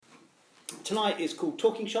tonight is called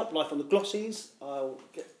Talking Shop, Life on the Glossies. I'll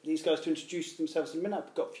get these guys to introduce themselves in a minute.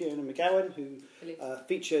 I've got Fiona McGowan, who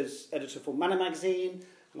features editor for Manor magazine,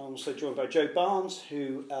 and I'm also joined by Joe Barnes,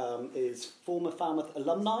 who is former Falmouth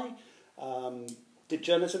alumni, did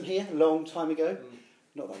journalism here a long time ago,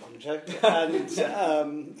 not that long ago,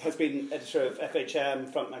 and has been editor of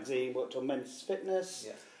FHM, Front magazine, worked on men's fitness,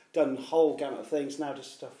 done a whole gamut of things, now does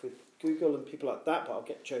stuff with Google and people like that, but I'll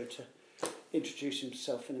get Joe to introduce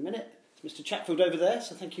himself in a minute. It's Mr. Chatfield over there,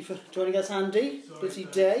 so thank you for joining us, Andy. Busy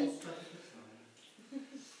day.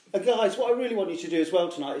 Guys, what I really want you to do as well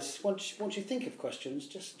tonight is, once you think of questions,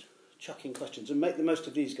 just chuck in questions and make the most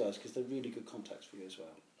of these guys because they're really good contacts for you as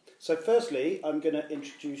well. So firstly, I'm going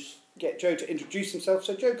to get Joe to introduce himself.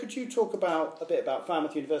 So Joe, could you talk a bit about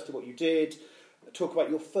Falmouth University, what you did, talk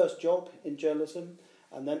about your first job in journalism,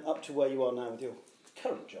 and then up to where you are now with your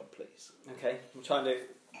current job, please. Okay, I'm trying to do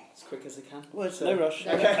as quick as I can. Well, no rush.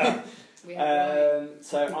 Okay.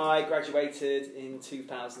 So I graduated in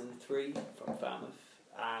 2003 from Falmouth,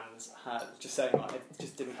 and had just saying like, I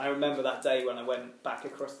just didn't. I remember that day when I went back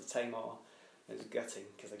across the Tamar. It was gutting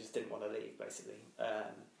because I just didn't want to leave, basically.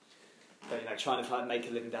 But trying to make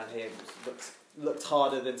a living down here looked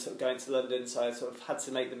harder than sort of going to London, so I sort of had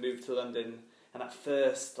to make the move to London. And that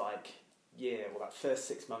first year, or that first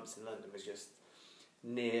 6 months in London was just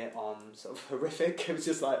near on sort of horrific. It was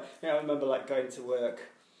just I remember going to work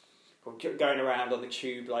or going around on the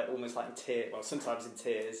tube almost in tears, well sometimes in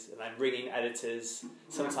tears, and then ringing editors.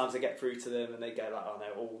 Sometimes I get through to them and they go oh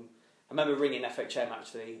no, all. I remember ringing FHM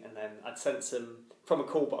actually, and then I'd sent some from a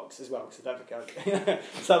call box as well because I don't think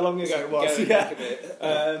so long ago it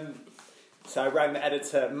was. So I rang the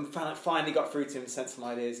editor and finally got through to him and sent some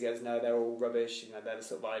ideas. He goes, no, they're all rubbish. They're the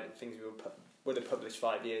sort of things we would have published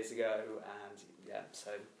 5 years ago, and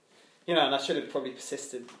so and I should have probably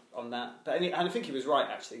persisted on that. But and I think he was right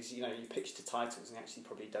actually, because you pitch to titles and you actually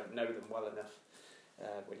probably don't know them well enough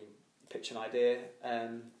when you pitch an idea.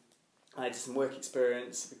 I did some work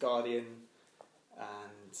experience at The Guardian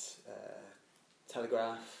and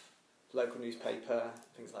Telegraph, local newspaper,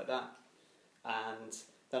 things like that, and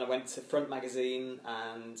then I went to Front magazine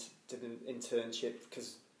and did an internship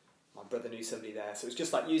because my brother knew somebody there. So it was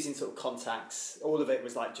just using sort of contacts. All of it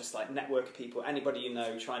was just network of people, anybody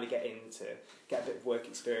trying to get in to get a bit of work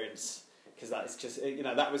experience, because that is just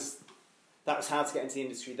that was how to get into the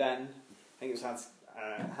industry then. I think it was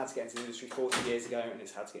how to get into the industry 40 years ago, and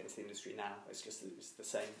it's how to get into the industry now. It's the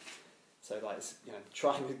same. So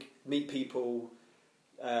trying to meet people.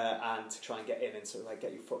 And to try and get in and sort of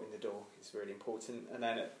get your foot in the door is really important. And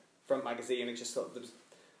then at Front magazine, I just thought there was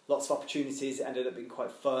lots of opportunities. It ended up being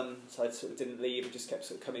quite fun, so I sort of didn't leave. I just kept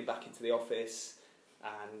sort of coming back into the office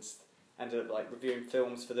and ended up reviewing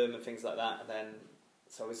films for them and things like that. And then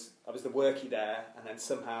so I was the workie there, and then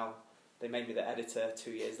somehow they made me the editor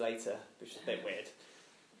 2 years later, which is a bit weird.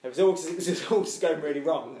 It was all just going really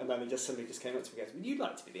wrong, and then somebody just came up to me and goes, "Would you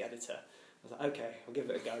like to be the editor?" I was like, "Okay, I'll give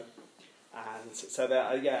it a go." And so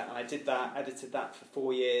I did that, edited that for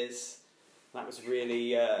 4 years. That was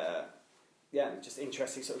really, just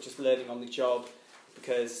interesting, sort of just learning on the job,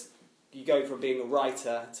 because you go from being a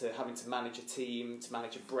writer to having to manage a team, to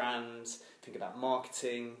manage a brand, think about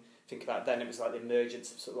marketing, think about then it was the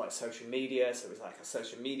emergence of sort of social media, so it was a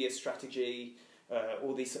social media strategy,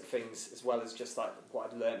 all these sort of things, as well as just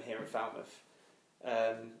what I'd learned here in Falmouth.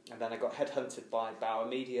 And then I got headhunted by Bough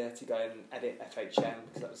to go and edit FHM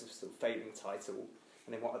because that was a sort of failing title,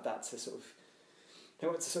 and they wanted to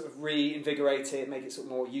sort of reinvigorate it, make it sort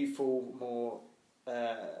of more youthful, more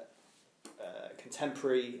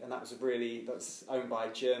contemporary, and that was owned by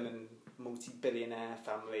a German multi-billionaire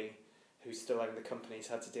family who still own the company.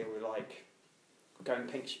 So had to deal with going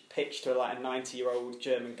pitch to a 90-year-old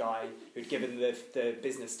German guy who'd given the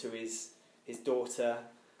business to his daughter.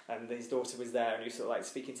 And his daughter was there, and he was sort of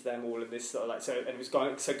speaking to them all of this sort of and it was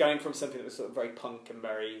going from something that was sort of very punk and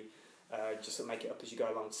very just sort of make it up as you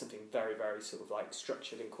go along to something very, very sort of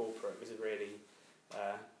structured and corporate. It was a really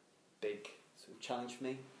big sort of challenge for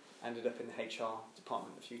me. Ended up in the HR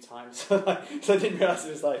department a few times, so I didn't realise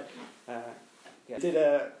it was did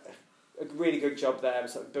a really good job there.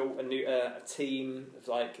 Sort of built a team of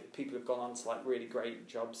people who've gone on to really great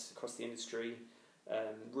jobs across the industry.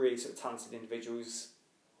 Really sort of talented individuals.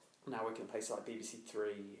 Now working at places like BBC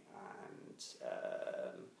Three and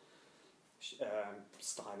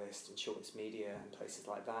Stylist and Shortest Media and places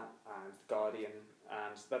like that, and The Guardian,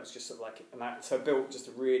 and that was just sort of so I built just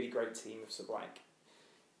a really great team of sort of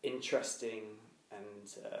interesting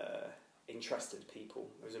and interested people.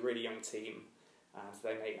 It was a really young team,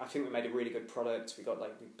 and I think we made a really good product. We got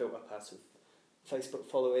we built up our sort of Facebook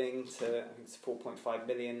following to I think it's 4.5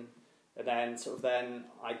 million. And then then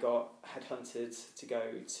I got headhunted to go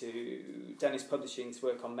to Dennis Publishing to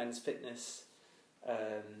work on Men's Fitness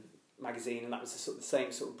magazine, and that was the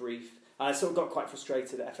same sort of brief. And I sort of got quite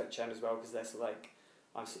frustrated at FHM as well, because they're sort of like,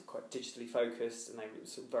 I'm sort of quite digitally focused, and they were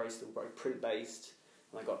sort of still very print based.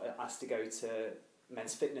 And I got asked to go to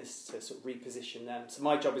Men's Fitness to sort of reposition them. So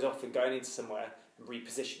my job is often going into somewhere and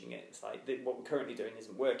repositioning it. It's like, what we're currently doing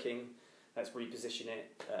isn't working. Let's reposition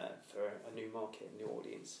it for a new market, a new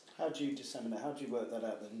audience. How do you disseminate? How do you work that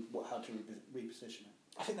out then? How do you reposition it?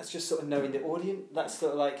 I think that's just sort of knowing the audience. That's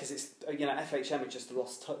sort of like, because it's, FHM had just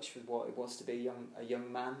lost touch with what it was to be a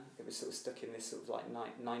young man. It was sort of stuck in this sort of like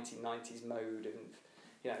 1990s mode,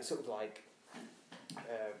 and sort of like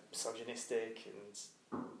misogynistic and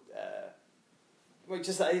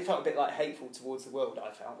it felt a bit like hateful towards the world.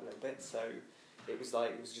 I felt a little bit, so it was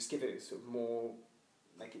just give it sort of more,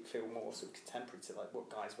 make it feel more sort of contemporary to like what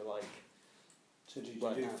guys were like. So did you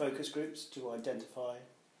do focus groups to identify?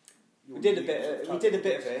 We did a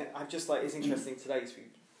bit of it. I'm just like, it's interesting today because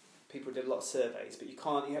people did a lot of surveys, but you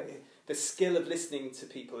can't. The skill of listening to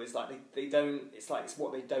people is like they don't. It's like it's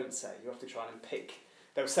what they don't say. You have to try and pick.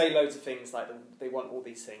 They'll say loads of things like they want all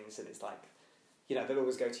these things, and it's like, they'll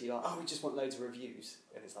always go to you like, oh, we just want loads of reviews,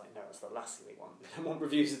 and it's like, no, that's the last thing we want. They don't want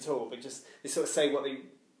reviews at all. They sort of say what they,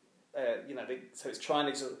 so it's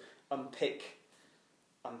trying to sort of unpick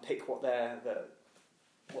what they're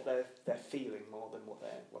feeling more than what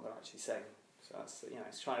they're actually saying. So that's,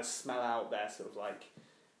 it's trying to smell out their sort of like,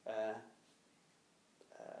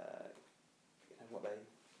 what they.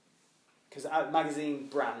 Because magazine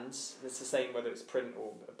brands, it's the same whether it's print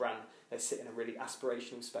or a brand, they sit in a really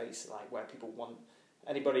aspirational space, like where people want,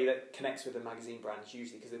 anybody that connects with a magazine brand is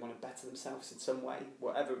usually because they want to better themselves in some way,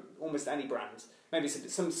 whatever, almost any brand. Maybe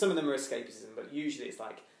some of them are escapism, but usually it's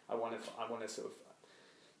like, I want to sort of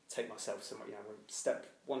take myself somewhere,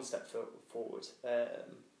 one step forward.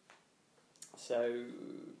 So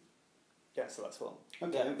that's what.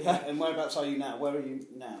 Okay. Yeah. And whereabouts are you now? Where are you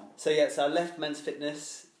now? So I left Men's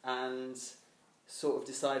Fitness and sort of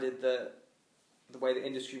decided that the way the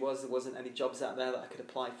industry was, there wasn't any jobs out there that I could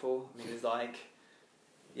apply for. I mean, there's like,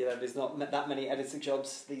 there's not that many editor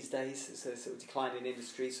jobs these days. It's a sort of declining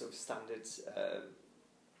industry, sort of standard, sort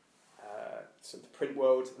of the print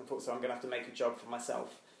world. And I thought, so I'm going to have to make a job for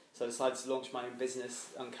myself. So I decided to launch my own business,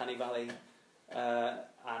 Uncanny Valley,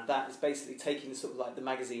 and that is basically taking sort of like the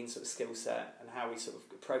magazine sort of skill set and how we sort of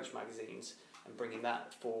approach magazines and bringing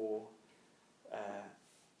that for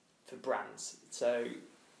brands. So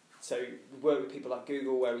we work with people like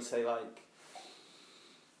Google, where we say like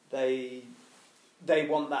they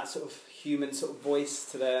want that sort of human sort of voice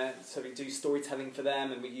to their, so we do storytelling for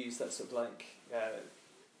them, and we use that sort of like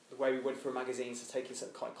the way we would for a magazine, so taking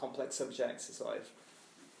sort of quite complex subjects and sort of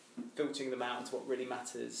filtering them out into what really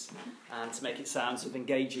matters, and to make it sound sort of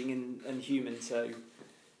engaging and human. So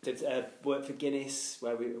did work for Guinness,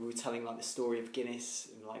 where we were telling like the story of Guinness,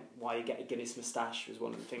 and like why you get a Guinness moustache was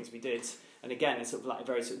one of the things we did. And again, it's sort of like a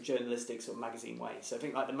very sort of journalistic sort of magazine way. So I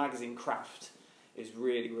think like the magazine craft is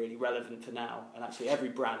really, really relevant for now. And actually every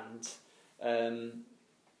brand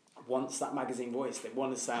wants that magazine voice. They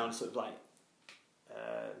want to sound sort of like,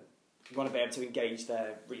 want to be able to engage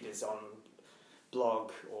their readers on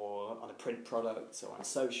blog or on a print product or on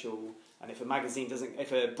social. And if a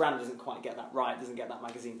brand doesn't quite get that right, doesn't get that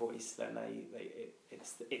magazine voice, then it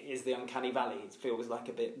is the uncanny valley. It feels like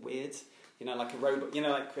a bit weird, like a robot.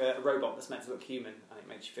 A robot that's meant to look human, and it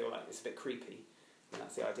makes you feel like it's a bit creepy. And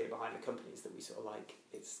that's the idea behind the company, is that we sort of like,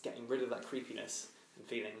 it's getting rid of that creepiness and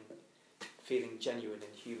feeling genuine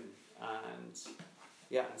and human. And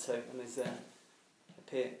there's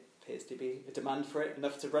appears to be a demand for it,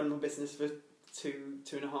 enough to run my business for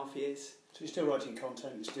 2.5 years. So you're still writing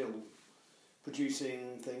content, you're still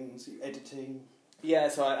producing things, editing? Yeah,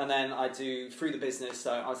 then I do, through the business,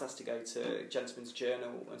 so I was asked to go to Gentleman's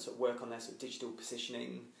Journal and sort of work on their sort of digital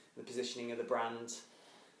positioning, the positioning of the brand,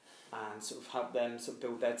 and sort of help them sort of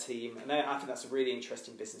build their team. And I think that's a really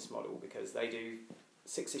interesting business model, because they do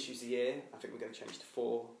 6 issues a year. I think we're going to change to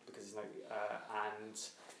 4, because and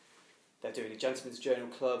they're doing a Gentleman's Journal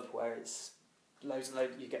Club, where it's loads and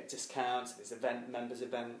loads, you get discounts, there's members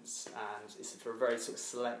events, and it's for a very sort of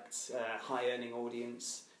select, high-earning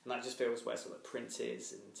audience, and that just feels where sort of print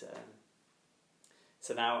is. And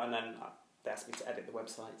so now, and then they asked me to edit the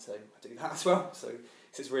website, so I do that as well. So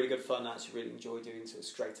it's really good fun. I actually really enjoy doing sort of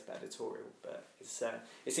straight-up editorial, but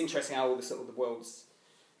it's interesting how all the sort of the worlds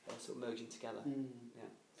are sort of merging together. Yeah.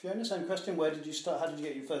 Fiona, same question. Where did you start? How did you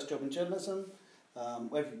get your first job in journalism?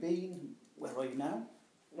 Where have you been? Where are you now?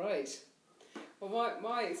 Right. Well,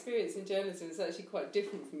 my experience in journalism is actually quite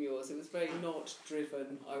different from yours. It was very not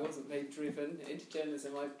driven. I wasn't very driven into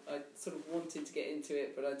journalism. I sort of wanted to get into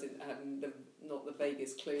it, but I had not the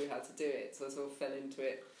vaguest clue how to do it, so I sort of fell into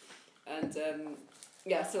it. And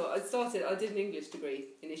so I did an English degree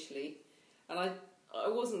initially, and I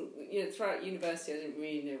wasn't, throughout university I didn't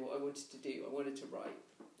really know what I wanted to do. I wanted to write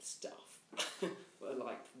stuff. I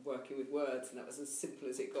liked working with words, and that was as simple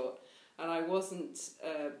as it got. And I wasn't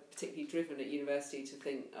particularly driven at university to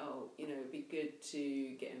think, it'd be good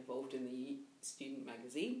to get involved in the student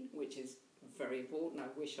magazine, which is very important.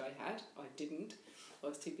 I wish I had. I didn't. I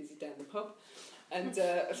was too busy down the pub. And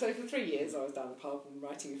so for 3 years I was down the pub and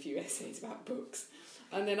writing a few essays about books.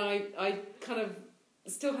 And then I kind of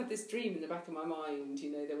still had this dream in the back of my mind.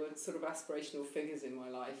 There were sort of aspirational figures in my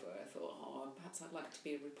life where I thought, perhaps I'd like to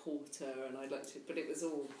be a reporter, and I'd like to, but it was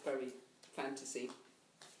all very fantasy.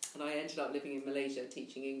 And I ended up living in Malaysia,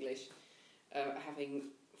 teaching English, having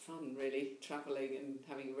fun really, travelling and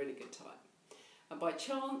having a really good time. And by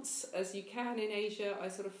chance, as you can in Asia, I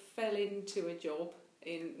sort of fell into a job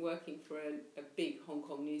in working for a big Hong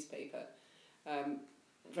Kong newspaper.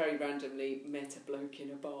 Very randomly met a bloke in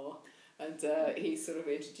a bar, and he sort of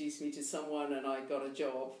introduced me to someone, and I got a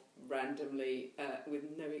job randomly with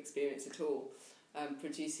no experience at all,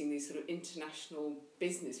 producing these sort of international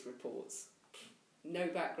business reports. No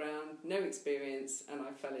background, no experience, and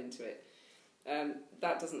I fell into it.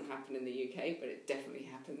 That doesn't happen in the UK, but it definitely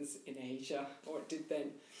happens in Asia, or it did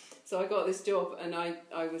then. So I got this job, and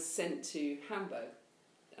I was sent to Hamburg,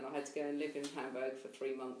 and I had to go and live in Hamburg for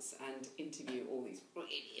 3 months and interview all these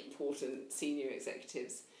really important senior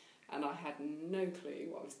executives. And I had no clue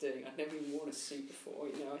what I was doing. I'd never even worn a suit before.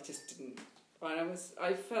 I just didn't. And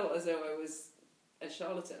I felt as though I was a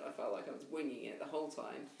charlatan. I felt like I was winging it the whole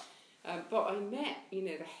time. But I met,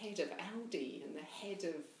 the head of Audi and the head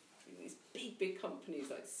of these big companies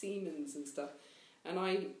like Siemens and stuff. And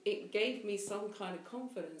it gave me some kind of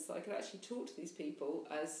confidence that I could actually talk to these people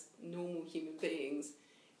as normal human beings.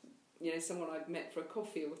 Someone I'd met for a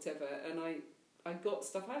coffee or whatever. And I got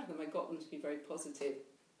stuff out of them. I got them to be very positive.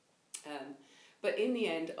 But in the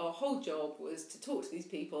end, our whole job was to talk to these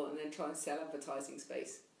people and then try and sell advertising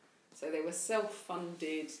space. So they were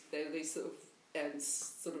self-funded. They were these sort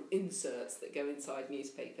of inserts that go inside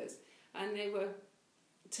newspapers, and they were,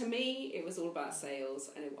 to me, it was all about sales,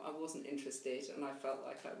 and I wasn't interested, and I felt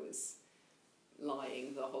like I was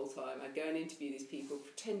lying the whole time. I'd go and interview these people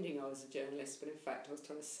pretending I was a journalist, but in fact I was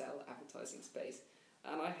trying to sell advertising space,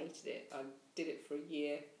 and I hated it. I did it for a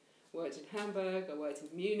year, worked in Hamburg, I worked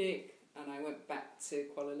in Munich, and I went back to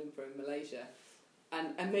Kuala Lumpur in Malaysia.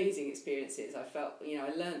 And amazing experiences. I felt,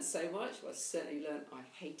 I learned so much. I certainly learned I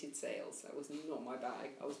hated sales. That was not my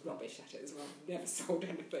bag. I was rubbish at it as well. Never sold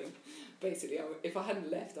anything. Basically, if I hadn't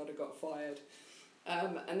left, I'd have got fired.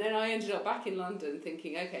 And then I ended up back in London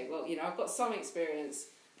thinking, okay, well, I've got some experience.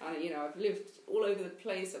 And, I've lived all over the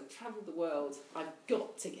place. I've travelled the world. I've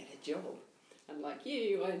got to get a job. And like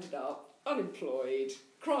you, I ended up unemployed,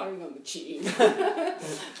 crying on the tube,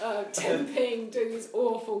 temping, doing these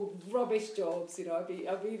awful rubbish jobs. I'd be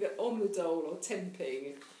either on the dole or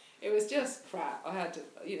temping. It was just crap. I had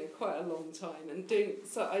quite a long time, and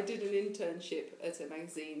I did an internship at a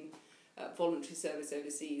magazine, Voluntary Service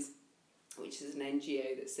Overseas, which is an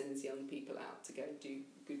NGO that sends young people out to go and do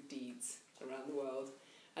good deeds around the world.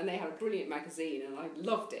 And they had a brilliant magazine, and I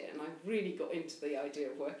loved it, and I really got into the idea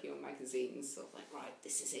of working on magazines. So I was like, right,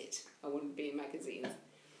 this is it. I want to be in magazines.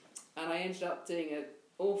 And I ended up doing an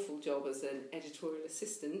awful job as an editorial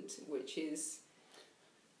assistant, which is...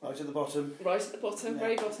 Right at the bottom. Right at the bottom,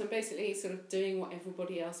 very bottom, basically sort of doing what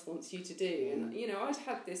everybody else wants you to do. And, I'd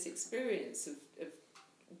had this experience of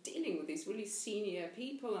dealing with these really senior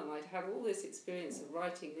people, and I'd had all this experience of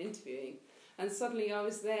writing and interviewing. And suddenly I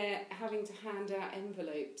was there having to hand out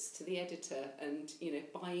envelopes to the editor and,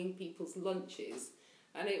 buying people's lunches.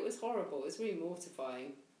 And it was horrible. It was really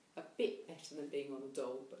mortifying. A bit better than being on a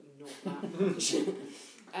dole, but not that much.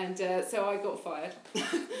 And so I got fired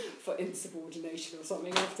for insubordination or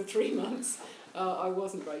something after 3 months. I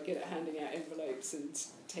wasn't very good at handing out envelopes and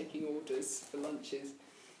taking orders for lunches.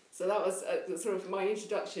 So that was sort of my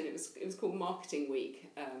introduction. It was called Marketing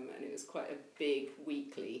Week, and it was quite a big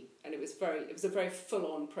weekly, and it was a very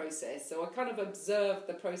full-on process. So I kind of observed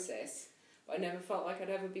the process, but I never felt like I'd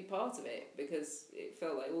ever be part of it, because it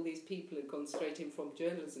felt like all these people had gone straight in from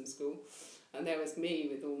journalism school, and there was me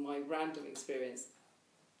with all my random experience.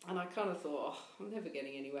 And I kind of thought, I'm never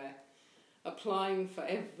getting anywhere. Applying for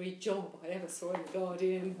every job I ever saw in The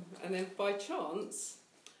Guardian, and then by chance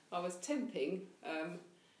I was temping,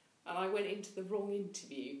 and I went into the wrong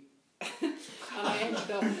interview. and I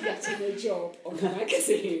ended up getting a job on the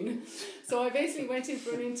magazine. So I basically went in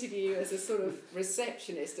for an interview as a sort of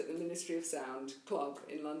receptionist at the Ministry of Sound club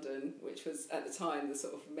in London, which was at the time the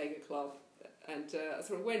sort of mega club. And I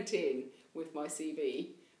sort of went in with my CV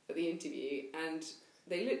for the interview, and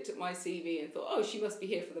they looked at my CV and thought, oh, she must be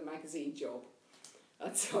here for the magazine job.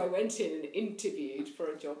 And so I went in and interviewed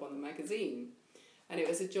for a job on the magazine. And it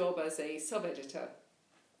was a job as a sub-editor,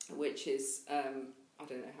 which is, I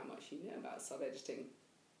don't know how much you know about sub-editing.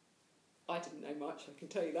 I didn't know much, I can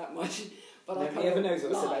tell you that much. But Nobody ever knows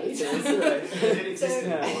what sub-editing is, It exists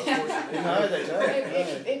now, unfortunately. No, they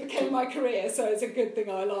don't. It became my career, so it's a good thing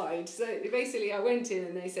I lied. So basically I went in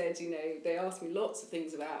and they said, they asked me lots of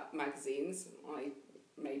things about magazines. I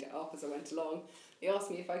made it up as I went along. They asked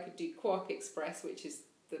me if I could do Quark Express, which is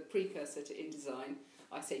the precursor to InDesign.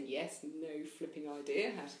 I said yes, no flipping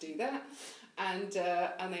idea how to do that. And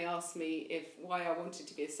they asked me why I wanted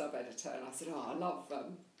to be a sub-editor, and I said, I love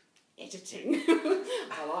editing.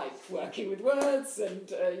 I like working with words,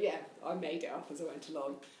 and I made it up as I went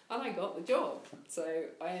along, and I got the job. So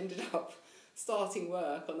I ended up starting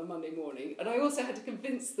work on the Monday morning, and I also had to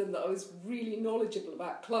convince them that I was really knowledgeable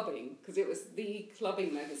about clubbing, because it was the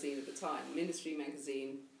clubbing magazine at the time, Ministry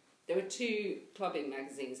magazine. There were two clubbing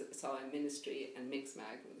magazines at the time, Ministry and Mix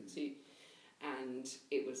Mag were the two, and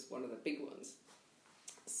it was one of the big ones.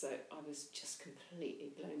 So I was just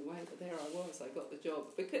completely blown away, but there I was, I got the job,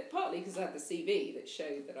 partly because I had the CV that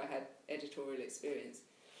showed that I had editorial experience.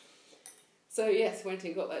 So yes, went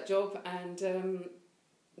and got that job, and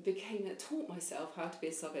taught myself how to be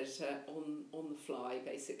a sub-editor on the fly,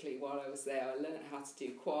 basically, while I was there. I learned how to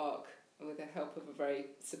do Quark with the help of a very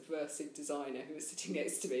subversive designer who was sitting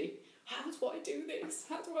next to me. How do I do this?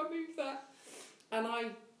 How do I move that? And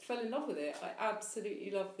I fell in love with it. I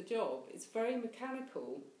absolutely loved the job. It's very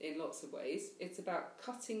mechanical in lots of ways. It's about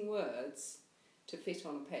cutting words to fit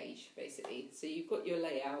on a page, basically. So you've got your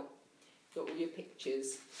layout, you've got all your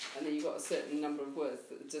pictures, and then you've got a certain number of words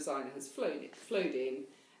that the designer has flowed in,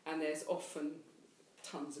 and there's often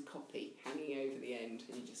tons of copy hanging over the end,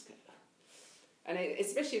 and you just go. And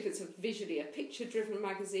especially if it's visually a picture-driven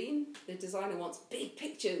magazine, the designer wants big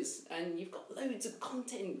pictures, and you've got loads of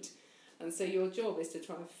content. And so your job is to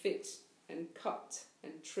try and fit and cut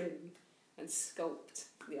and trim and sculpt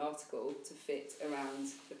the article to fit around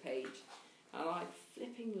the page. And I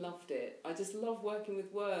flipping loved it. I just love working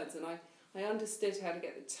with words, and I understood how to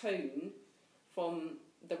get the tone from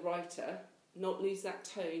the writer, not lose that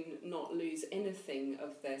tone, not lose anything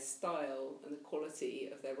of their style and the quality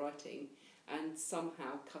of their writing, and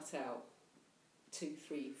somehow cut out 200,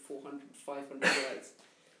 300, 400, 500 words.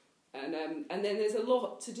 And then there's a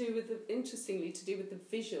lot to do with interestingly to do with the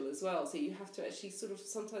visual as well. So you have to actually sort of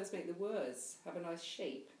sometimes make the words have a nice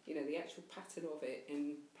shape, the actual pattern of it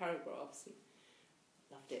in paragraphs. And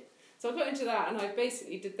loved it. So I got into that, and I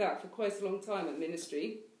basically did that for quite a long time at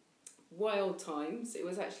Ministry. Wild times. It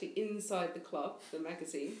was actually inside the club, the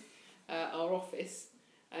magazine, our office.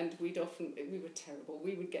 And we were terrible.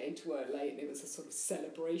 We would get into work late, and it was a sort of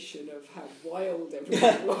celebration of how wild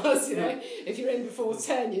everything was. If you're in before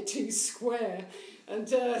 10, you're too square, and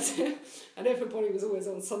everybody was always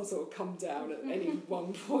on some sort of come down at any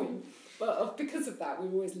one point. But because of that, we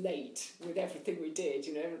were always late with everything we did.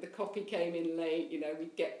 The copy came in late.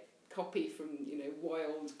 We'd get copy from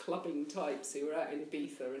wild clubbing types who were out in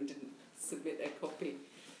Ibiza and didn't submit their copy.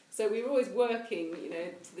 So we were always working,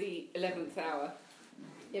 to the 11th hour.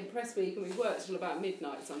 In press week, and we worked till about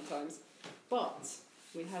midnight sometimes, but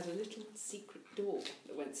we had a little secret door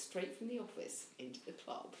that went straight from the office into the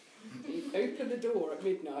club. You'd open the door at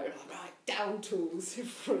midnight, right, down tools,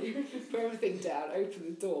 put everything down,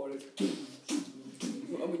 open the door,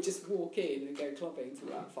 and we'd just walk in and go clubbing till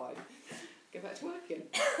about 5, go back to work again.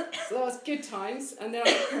 So that was good times, and then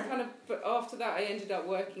but after that I ended up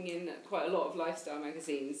working in quite a lot of lifestyle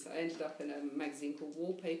magazines. I ended up in a magazine called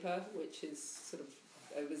Wallpaper, which is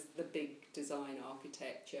it was the big design,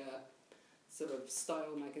 architecture, sort of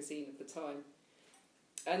style magazine of the time.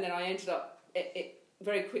 And then I ended up,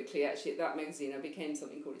 very quickly actually at that magazine, I became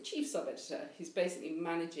something called a chief sub-editor, who's basically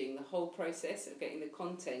managing the whole process of getting the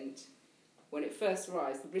content when it first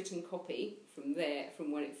arrives, the written copy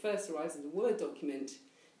from when it first arrives as a Word document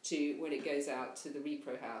to when it goes out to the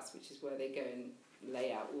repro house, which is where they go and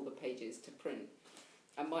lay out all the pages to print.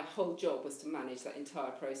 And my whole job was to manage that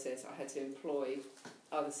entire process. I had to employ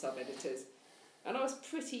other sub-editors. And I was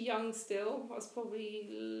pretty young still. I was probably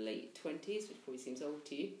late 20s, which probably seems old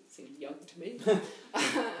to you. It seems young to me.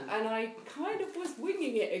 And I kind of was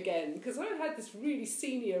winging it again, because I had this really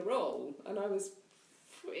senior role, and I was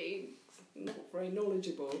pretty not very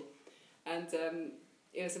knowledgeable. And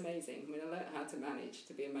It was amazing. I mean, I learned how to manage,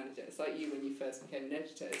 to be a manager. It's like you when you first became an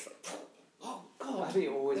editor. It's like, oh God. I think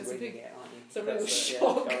you're always winging it, aren't you? It's a real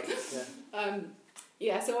shock.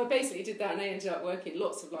 So I basically did that, and I ended up working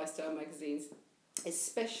lots of lifestyle magazines,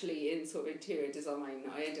 especially in sort of interior design.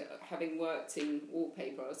 I ended up, having worked in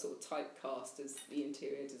wallpaper, I was sort of typecast as the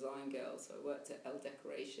interior design girl. So I worked at Elle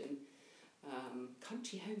Decoration,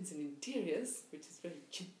 Country Homes and Interiors, which is very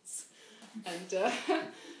cute,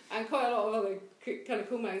 and quite a lot of other kind of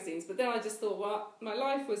cool magazines. But then I just thought, well, my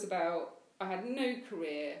life was about, I had no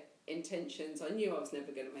career intentions. I knew I was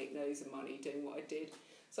never going to make loads of money doing what I did.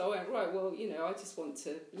 So I went, right, well, I just want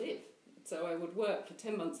to live. So I would work for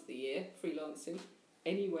 10 months of the year, freelancing,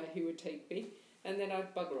 anywhere he would take me. And then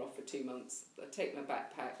I'd bugger off for 2 months. I'd take my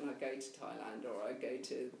backpack and I'd go to Thailand, or I'd go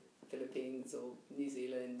to Philippines or New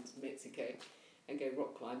Zealand, Mexico, and go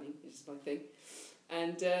rock climbing, which is my thing.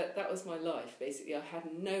 And that was my life, basically. I had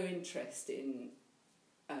no interest in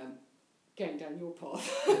going down your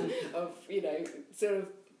path of, sort of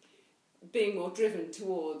being more driven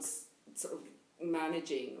towards sort of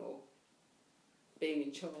managing or being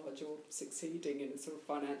in charge or succeeding in a sort of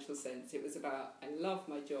financial sense. It was about, I love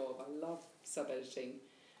my job, I love sub-editing,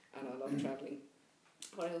 and I love travelling.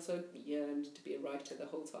 But I also yearned to be a writer the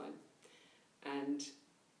whole time. And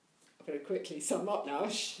I'm going to quickly sum up now.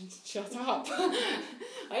 Shut up.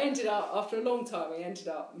 I ended up, after a long time,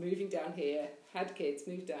 moving down here, had kids,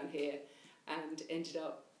 moved down here, and ended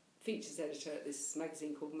up features editor at this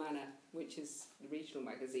magazine called Manor, which is the regional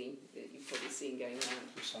magazine that you've probably seen going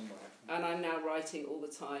around. Somewhere. And I'm now writing all the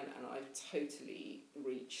time, and I've totally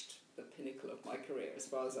reached the pinnacle of my career as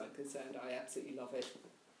far as I'm concerned. I absolutely love it.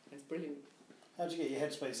 It's brilliant. How do you get your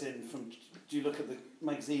headspace in? Do you look at the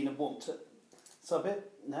magazine and want to sub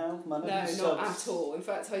it now? No, not at all. In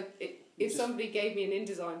fact, if somebody gave me an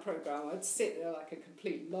InDesign program, I'd sit there like a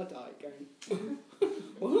complete Luddite going,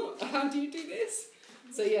 what? How do you do this?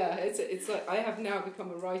 So yeah, it's like I have now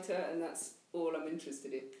become a writer, and that's all I'm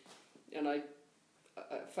interested in. And I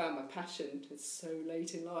found my passion. It's so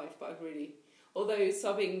late in life, but I've really, although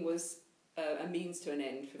subbing was a means to an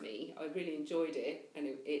end for me, I really enjoyed it, and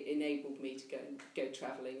it enabled me to go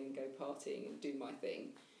travelling and go partying and do my thing.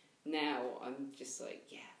 Now I'm just like,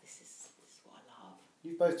 yeah, this is what I love.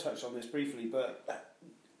 You've both touched on this briefly, but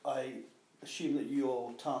I assume that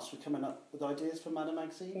you're tasked with coming up with ideas for Manor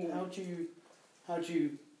magazine. How do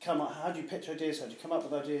you come up? How do you pitch ideas? How do you come up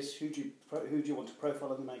with ideas? Who do you want to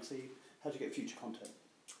profile in the magazine? How do you get future content?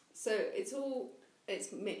 So it's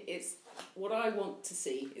what I want to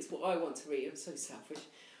see. It's what I want to read. I'm so selfish.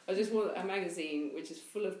 I just want a magazine which is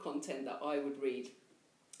full of content that I would read.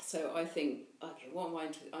 So I think, okay, what am I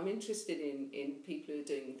interested? I'm interested in people who are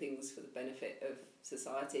doing things for the benefit of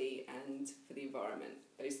society and for the environment.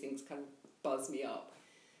 Those things kind of buzz me up.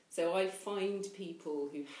 So I find people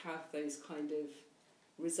who have those kind of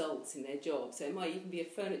results in their job. So it might even be a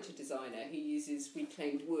furniture designer who uses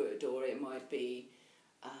reclaimed wood, or it might be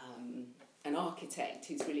an architect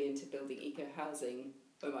who's really into building eco-housing,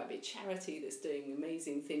 or it might be a charity that's doing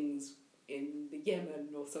amazing things in the Yemen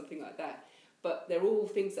or something like that. But they're all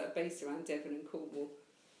things that are based around Devon and Cornwall.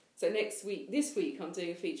 So this week I'm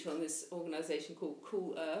doing a feature on this organisation called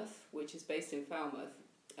Cool Earth, which is based in Falmouth,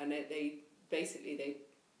 and they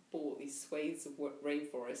bought these swathes of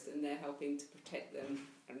rainforest, and they're helping to protect them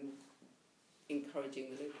and encouraging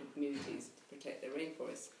the local communities to protect their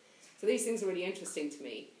rainforests. So these things are really interesting to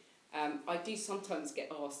me. I do sometimes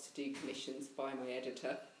get asked to do commissions by my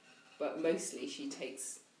editor, but mostly she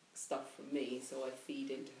takes stuff from me, so I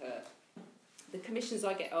feed into her. The commissions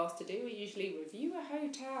I get asked to do are usually review a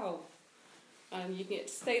hotel, and you can get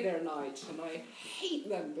to stay there a night, and I hate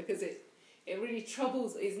them because it really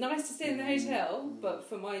troubles. It's nice to stay in the hotel, but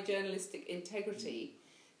for my journalistic integrity,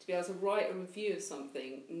 to be able to write a review of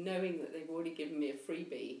something knowing that they've already given me a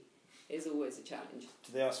freebie is always a challenge.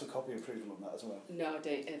 Do they ask for copy approval on that as well? No, I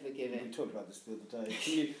don't ever give it. We talked about this the other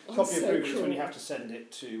day. Copy approval is when you have to send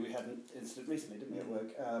it to, we had an incident recently, didn't we, at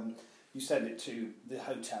work? You send it to the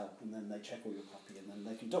hotel, and then they check all your copy, and then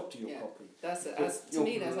they can doctor your copy. To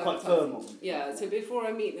me, that's quite firm on them. Yeah, so before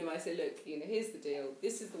I meet them, I say, look, here's the deal.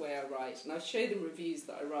 This is the way I write, and I show them reviews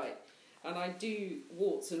that I write, and I do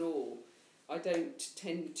warts and all. I don't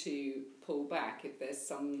tend to pull back if there's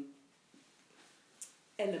some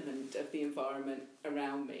element of the environment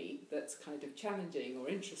around me that's kind of challenging or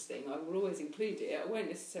interesting. I will always include it. I won't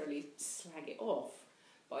necessarily slag it off,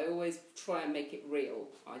 but I always try and make it real.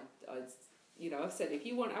 I've said, if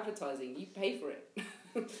you want advertising, you pay for it.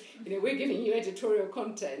 We're giving you editorial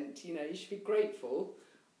content. You should be grateful.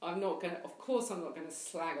 Of course I'm not going to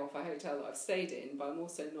slag off a hotel that I've stayed in, but I'm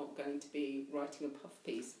also not going to be writing a puff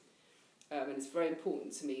piece. and it's very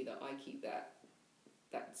important to me that I keep that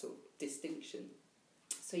sort of distinction.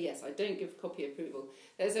 So yes, I don't give copy approval.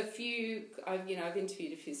 There's a few, I've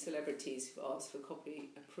interviewed a few celebrities who've asked for copy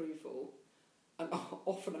approval, and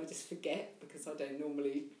often I just forget because I don't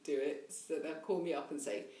normally do it. So they'll call me up and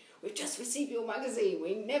say, "We've just received your magazine,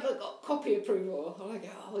 we never got copy approval." And I go,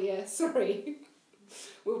 "Oh yeah, sorry."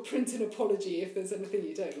 We'll print an apology if there's anything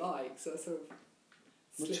you don't like. So I sort of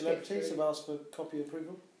Which celebrities have asked for copy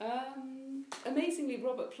approval? Amazingly,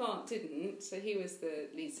 Robert Plant didn't. So he was the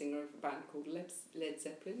lead singer of a band called Led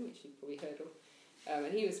Zeppelin, which you've probably heard of.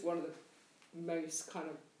 And he was one of the most kind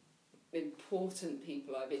of important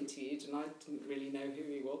people I've interviewed, and I didn't really know who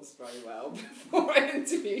he was very well before I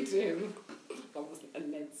interviewed him. I wasn't a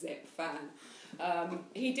Led Zepp fan.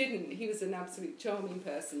 He didn't. He was an absolute charming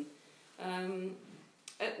person.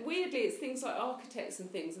 Weirdly, it's things like architects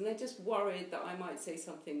and things, and they're just worried that I might say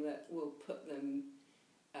something that will put them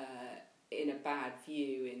in a bad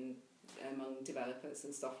view among developers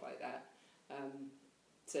and stuff like that.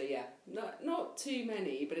 So yeah, not too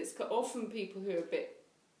many, but it's often people who are a bit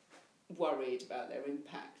worried about their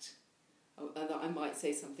impact, and that I might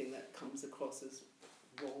say something that comes across as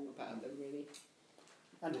wrong about them, really.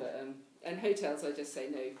 And hotels, I just say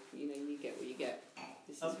no. You get what you get.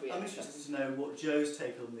 I'm interested to know what Joe's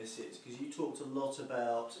take on this is, because you talked a lot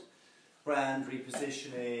about brand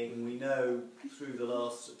repositioning. We know through the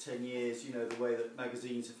last 10 years, the way that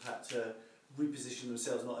magazines have had to reposition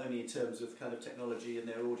themselves, not only in terms of kind of technology and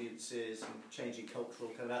their audiences and changing cultural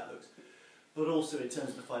kind of outlooks, but also in terms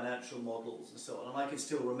of the financial models and so on. And I can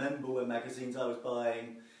still remember when magazines I was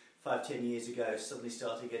buying 5-10 years ago suddenly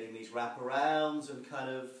started getting these wraparounds and kind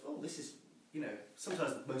of, this is,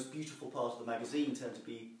 sometimes the most beautiful part of the magazine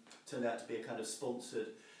turned out to be a kind of sponsored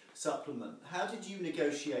supplement. How did you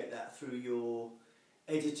negotiate that through your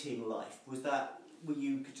editing life? Were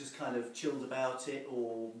you just kind of chilled about it,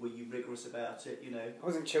 or were you rigorous about it, I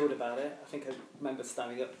wasn't chilled about it. I think I remember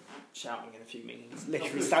standing up, shouting in a few meetings,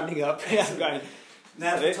 literally standing up, going,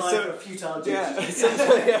 "Now's the time for a futile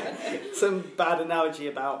duty." Some bad analogy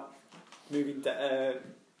about moving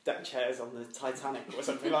deck chairs on the Titanic or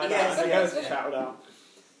something like that. I think I was shouted out.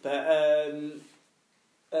 But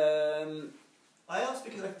I ask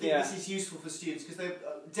because I think this is useful for students, because they're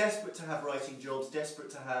desperate to have writing jobs,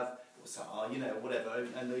 desperate to have, whatever,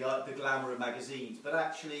 and the glamour of magazines. But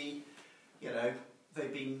actually,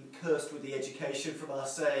 they've been cursed with the education from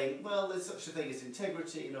us saying, well, there's such a thing as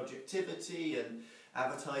integrity and objectivity, and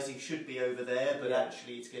advertising should be over there, but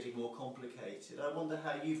actually it's getting more complicated. I wonder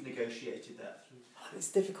how you've negotiated that. It's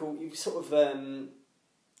difficult. You sort of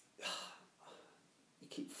you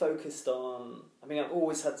keep focused on. I mean, I've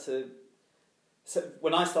always had to. So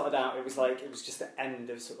when I started out, it was just the end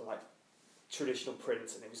of sort of like traditional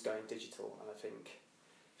print, and it was going digital. And I think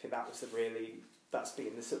that was that's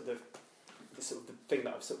been the sort of the thing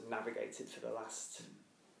that I've sort of navigated for the last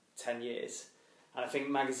 10 years. And I think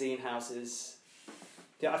magazine houses.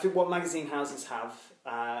 Yeah, I think what magazine houses have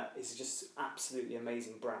is just absolutely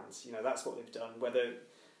amazing brands. That's what they've done.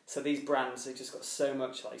 So these brands, they've just got so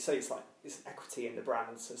much, it's equity in the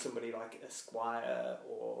brand. So somebody like Esquire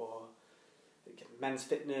or Men's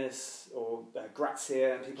Fitness or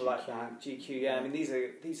Grazia and people like that, GQ. Yeah, I mean these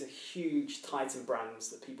are huge Titan brands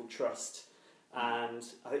that people trust, and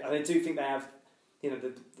I do think they have.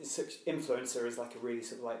 Influencer is like a really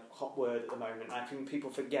sort of like hot word at the moment. I think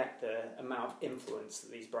people forget the amount of influence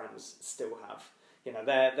that these brands still have.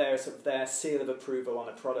 Their sort of their seal of approval on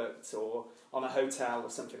a product or on a hotel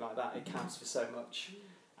or something like that. It counts for so much,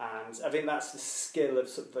 and I think that's the skill of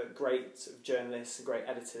sort of the great sort of journalists and great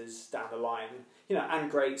editors down the line.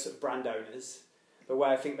 And great sort of brand owners. But where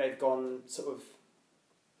I think they've gone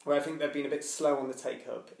where I think they've been a bit slow on the take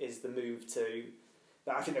up is the move to.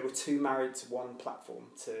 That I think they were too married to one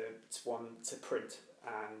platform, to print,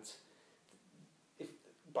 and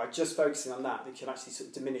by just focusing on that, they can actually sort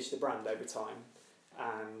of diminish the brand over time.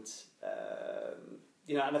 And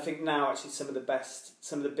and I think now actually some of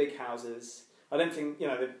the big houses, I don't think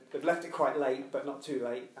they've left it quite late, but not too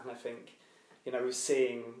late. And I think we're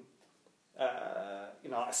seeing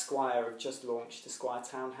Esquire have just launched Esquire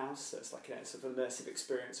Townhouse, so it's like a sort of immersive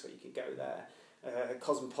experience where you can go there.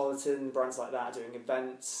 Cosmopolitan, brands like that are doing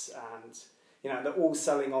events, and they're all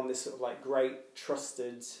selling on this sort of like great,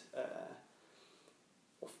 trusted,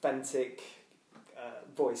 authentic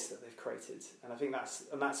voice that they've created, and I think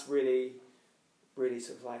that's really, really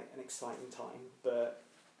sort of like an exciting time. But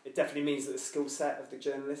it definitely means that the skill set of the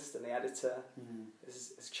journalist and the editor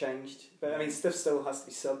has changed. But I mean, stuff still has to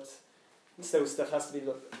be subbed. Stuff has to be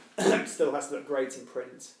still has to look great in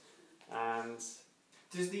print. And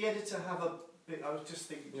does the editor have a I was just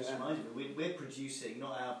thinking, just reminded me, we're producing,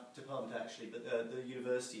 not our department actually, but the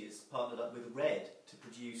university is partnered up with Red to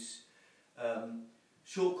produce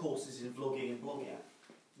short courses in vlogging and blogging.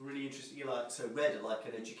 Really interesting. So Red are like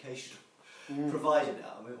an educational provider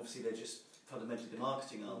now. I mean, obviously they're just fundamentally the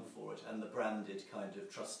marketing arm for it and the branded kind of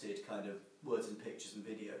trusted kind of words and pictures and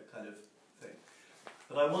video kind of thing.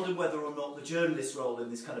 But I wondered whether or not the journalist's role in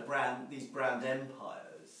this kind of these brand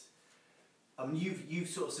empires. I mean, you've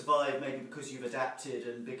sort of survived maybe because you've adapted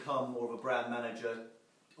and become more of a brand manager,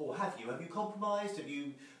 or have you? Have you compromised? Have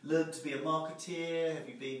you learned to be a marketeer? Have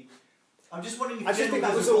you been? I'm just wondering if I just think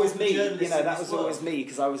that was always me. That was world. always me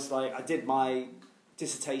because I was like, I did my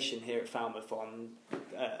dissertation here at Falmouth on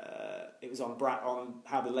it was on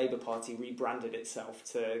how the Labour Party rebranded itself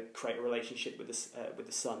to create a relationship with the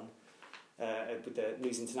Sun, with the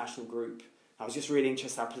News International group. I was just really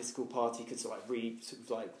interested how a political party could sort of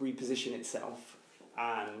reposition itself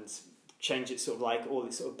and change its sort of like all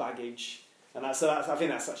its sort of baggage, and I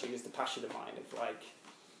think that's actually just a passion of mine.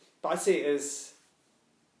 But I see it as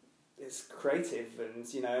it's creative, and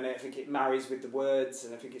I think it marries with the words,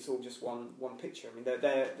 and I think it's all just one picture. I mean,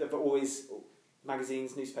 they've always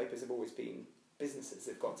magazines, newspapers have always been businesses.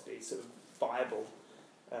 They've got to be sort of viable.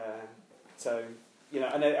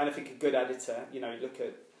 And I think a good editor, you look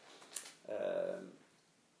at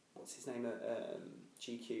what's his name at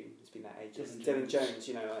GQ? He's been there ages. Dylan Jones.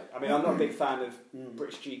 I'm not a big fan of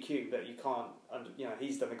British GQ, but you can't.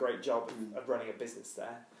 He's done a great job of running a business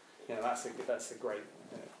there. That's a great.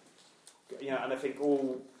 And I think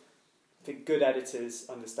good editors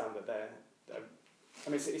understand that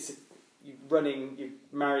you're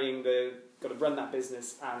marrying got to run that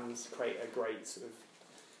business and create a great sort of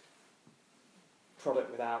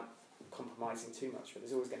product without compromising too much, but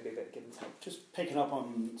there's always going to be a bit of give and take. Just picking up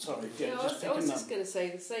on, sorry. I was just going to say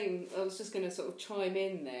the same. I was just going to sort of chime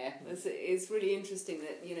in there. It's really interesting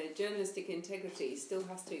that journalistic integrity still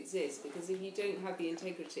has to exist, because if you don't have the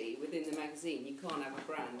integrity within the magazine, you can't have a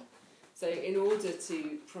brand. So in order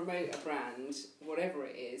to promote a brand, whatever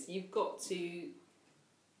it is, you've got to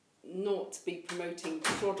not be promoting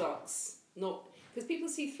products, because people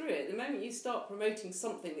see through it. The moment you start promoting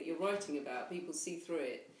something that you're writing about, people see through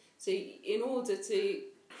it. So in order to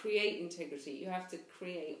create integrity, you have to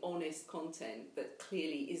create honest content that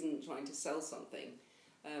clearly isn't trying to sell something.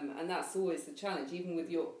 And that's always the challenge, even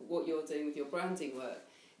with what you're doing with your branding work.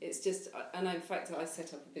 It's just, and in fact, I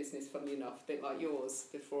set up a business, funnily enough, a bit like yours,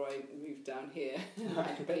 before I moved down here, I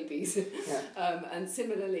had babies. Yeah. And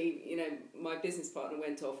similarly, my business partner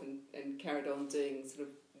went off and carried on doing sort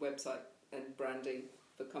of website and branding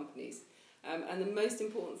for companies. And the most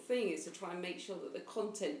important thing is to try and make sure that the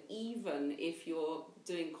content, even if you're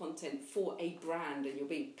doing content for a brand and you're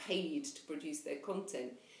being paid to produce their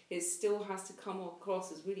content, it still has to come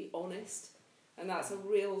across as really honest. And that's a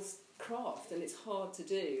real craft, and it's hard to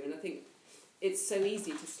do. And I think it's so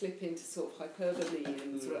easy to slip into sort of hyperbole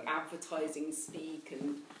and sort of advertising speak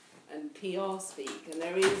and PR speak. And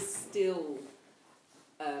there is still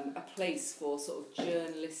a place for sort of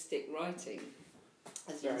journalistic writing,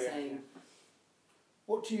 as you're saying.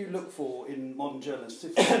 What do you look for in modern journalists?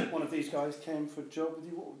 If one of these guys came for a job with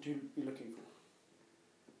you, what would you be looking for?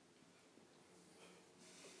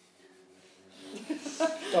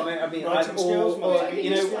 Writing skills,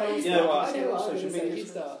 social media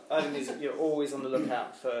skills. I think you're always on the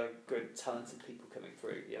lookout for good, talented people coming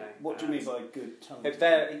through. What do you mean by good, talented?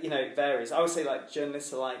 It varies. I would say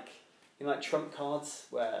journalists are like trump cards,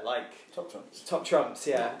 where top trumps,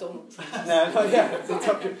 yeah. Donald Trump.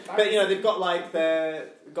 Top trumps. But they've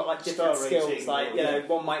got different skills.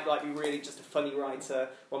 One might be really just a funny writer.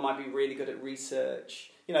 One might be really good at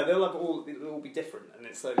research. They'll all be different, and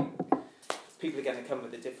it's slowly. People are going to come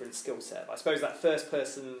with a different skill set. I suppose that first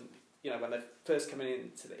person, when they're first coming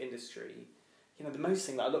into the industry, the most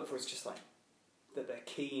thing that I look for is just that they're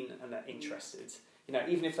keen and they're interested.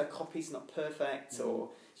 Even if their copy's not perfect, or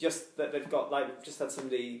just that they've got we've just had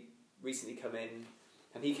somebody recently come in,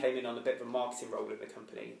 and he came in on a bit of a marketing role in the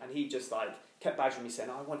company, and he just kept badgering me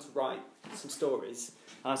saying, I want to write some stories.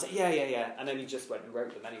 And I was like, yeah. And then he just went and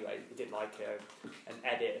wrote them anyway. He did an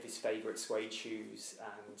edit of his favourite suede shoes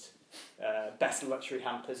and best luxury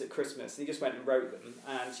hampers at Christmas. And he just went and wrote them.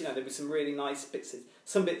 And, there were some really nice bits.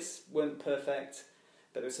 Some bits weren't perfect,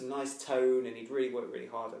 but there was some nice tone, and he'd really worked really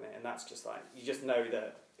hard on it. And that's just you just know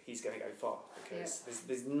that he's going to go far, because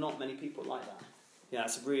there's not many people like that.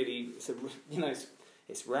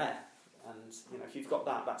 It's rare. And, if you've got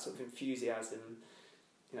that sort of enthusiasm,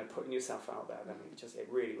 putting yourself out there, then it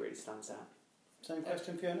really, really stands out. Same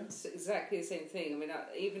question, Fiona? It's exactly the same thing. I mean,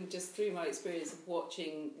 even just through my experience of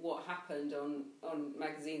watching what happened on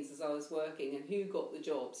magazines as I was working and who got the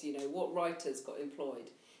jobs, what writers got employed,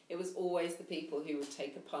 it was always the people who would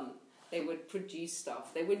take a punt. They would produce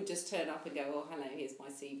stuff. They wouldn't just turn up and go, oh, hello, here's my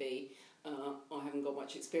CV. I haven't got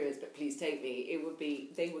much experience, but please take me. It would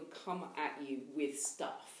be, they would come at you with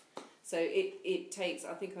stuff. So it takes,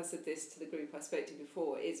 I think I said this to the group I spoke to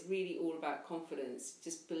before, it's really all about confidence.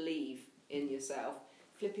 Just believe in yourself,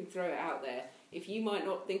 flipping throw it out there. If you might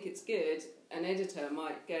not think it's good, an editor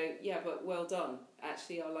might go, yeah, but well done.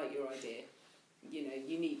 Actually, I like your idea.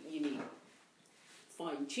 You need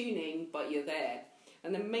fine tuning, but you're there.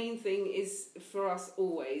 And the main thing is for us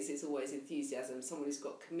is always enthusiasm. Someone who's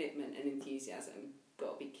got commitment and enthusiasm,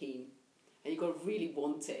 got to be keen, and you've got to really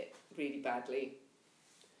want it really badly.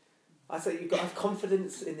 I say you've got to have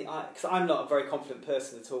confidence in the eye, because I'm not a very confident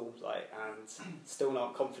person at all, and still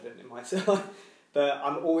not confident in myself. But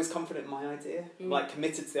I'm always confident in my idea,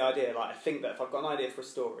 committed to the idea. I think that if I've got an idea for a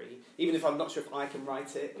story, even if I'm not sure if I can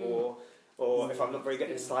write it or if I'm not very good,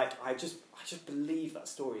 it's I just believe that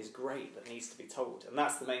story is great, that needs to be told, and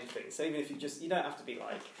that's the main thing. So even if you don't have to be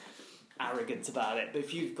arrogant about it, but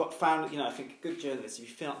if you've found, I think a good journalist,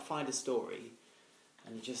 if you find a story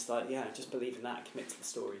and you just just believe in that and commit to the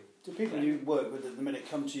story. Do people you work with at the minute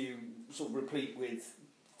come to you sort of replete with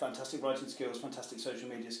fantastic writing skills, fantastic social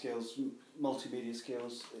media skills, multimedia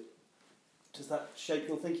skills? Does that shape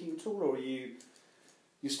your thinking at all, or are you're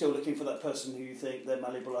still looking for that person who you think they're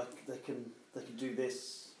malleable, they can do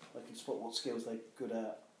this, they can spot what skills they're good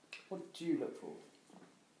at? What do you look for?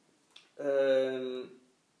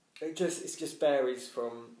 It just varies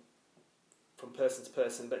from person to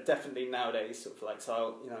person, but definitely nowadays, I was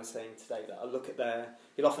saying today that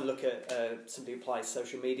you'll often look at somebody who applies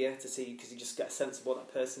social media to see, because you just get a sense of what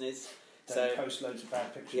that person is. They post loads of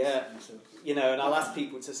bad pictures. Yeah, and I'll ask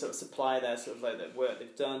people to sort of supply their the work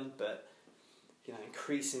they've done, but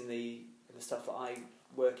increasingly in the stuff that I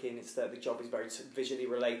work in, it's that the job is very visually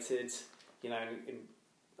related. I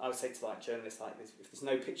would say to journalists, if there's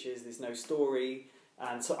no pictures, there's no story.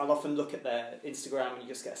 And so I'll often look at their Instagram and you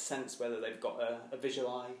just get a sense whether they've got a visual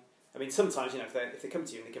eye. I mean, sometimes, if they come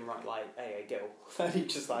to you and they can write A.A. Gill, then you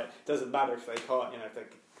just doesn't matter if they can't, if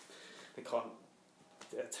they can't,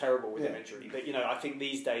 they're terrible with imagery. But, I think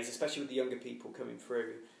these days, especially with the younger people coming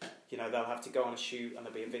through, they'll have to go on a shoot and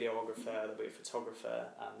there'll be a videographer, there'll be a photographer,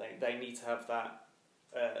 and they need to have that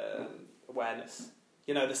awareness.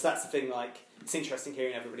 That's the thing, it's interesting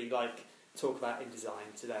hearing everybody talk about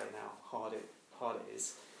InDesign today and how hard it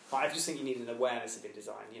is. I just think you need an awareness of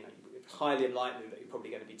InDesign. It's highly unlikely that you're probably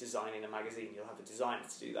going to be designing a magazine. You'll have a designer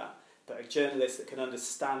to do that. But a journalist that can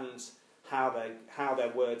understand how their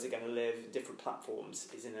words are going to live in different platforms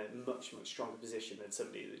is in a much, much stronger position than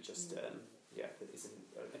somebody that just that isn't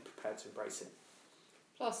prepared to embrace it.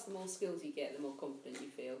 Plus, the more skills you get, the more confident you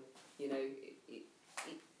feel. It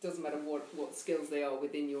doesn't matter what skills they are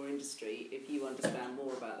within your industry. If you understand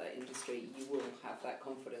more about that industry, you will have that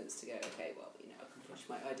confidence to go, okay, well, I can push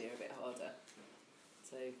my idea a bit harder.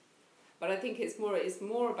 So, but I think it's more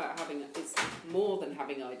about it's more than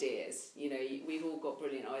having ideas. We've all got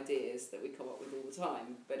brilliant ideas that we come up with all the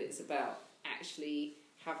time, but it's about actually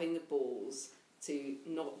having the balls to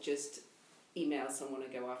not just email someone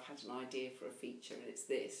and go, I've had an idea for a feature and it's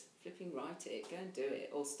this. Flipping write it, go and do it,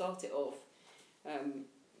 or start it off.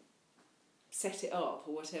 Set it up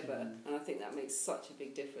or whatever, and I think that makes such a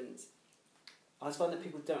big difference. I just find that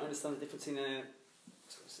people don't understand the difference in a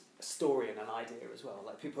story and an idea as well.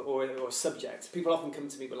 People or a subject. People often come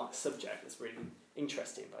to me with a subject that's really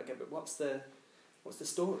interesting, but I go, but what's the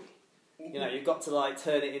story? You've got to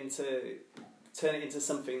turn it into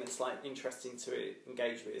something that's interesting to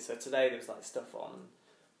engage with. So today there was stuff on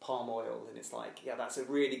palm oil, and it's that's a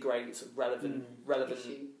really great sort of relevant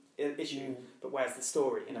issue, but where's the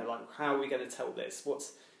story? How are we going to tell this?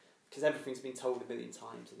 Because everything's been told a million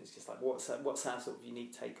times, and it's just what's our sort of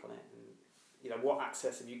unique take on it, and what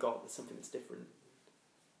access have you got that's something that's different,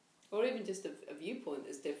 or even just a viewpoint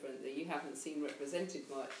that's different that you haven't seen represented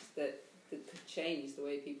much that could change the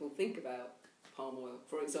way people think about palm oil.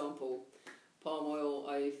 For example, palm oil,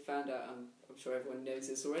 I found out, I'm sure everyone knows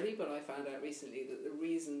this already, but I found out recently that the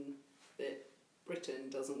reason that Britain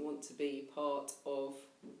doesn't want to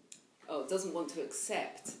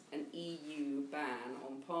accept an EU ban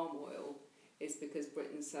on palm oil is because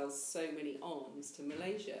Britain sells so many arms to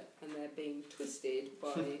Malaysia, and they're being twisted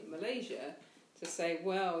by Malaysia to say,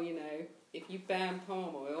 well, if you ban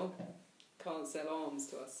palm oil, can't sell arms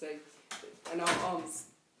to us. So, and our arms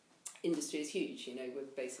industry is huge, we're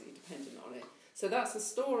basically dependent on it. So that's a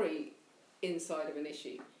story inside of an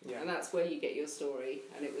issue. Yeah. And that's where you get your story,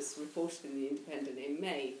 and it was reported in the Independent in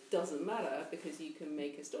May. Doesn't matter, because you can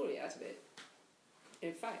make a story out of it.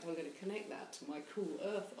 In fact, I'm going to connect that to my Cool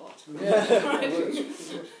Earth article. Yeah.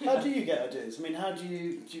 How do you get ideas? I mean, how do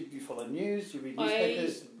you follow news? Do you read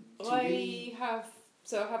newspapers? TV? I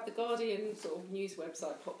have the Guardian sort of news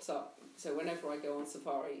website pops up. So whenever I go on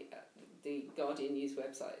Safari, the Guardian news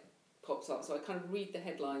website pops up. So I kind of read the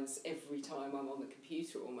headlines every time I'm on the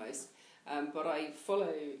computer almost. But I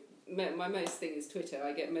follow, my most thing is Twitter.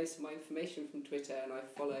 I get most of my information from Twitter, and I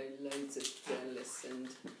follow loads of journalists and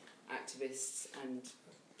activists and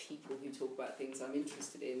people who talk about things I'm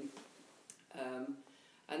interested in.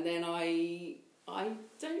 And then I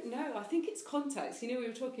don't know, I think it's contacts. You know, we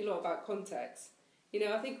were talking a lot about contacts. You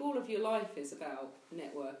know, I think all of your life is about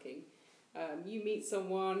networking. You meet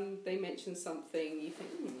someone, they mention something, you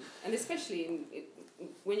think, And especially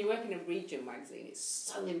when you work in a region magazine, it's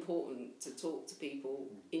so important to talk to people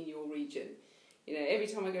in your region. You know, every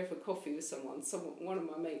time I go for coffee with someone, one of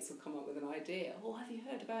my mates will come up with an idea. Oh, have you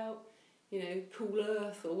heard about, Cool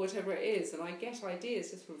Earth or whatever it is? And I get ideas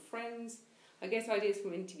just from friends. I get ideas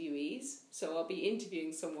from interviewees. So I'll be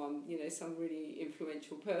interviewing someone, some really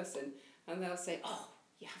influential person, and they'll say, oh,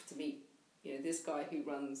 you have to meet, this guy who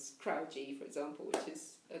runs CrowdG, for example, which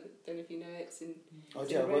is, I don't know if you know it, it's in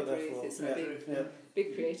Redruth. It's a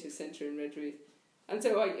big creative centre in Redruth. And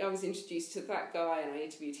so I was introduced to that guy, and I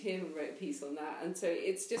interviewed him and wrote a piece on that. And so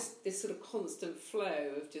it's just this sort of constant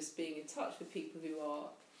flow of just being in touch with people who are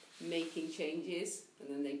making changes, and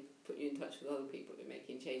then they put you in touch with other people who are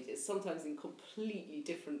making changes, sometimes in completely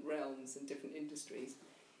different realms and different industries.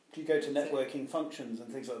 Do you go to networking functions and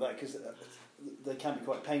things like that? Because they can be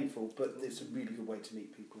quite painful, but it's a really good way to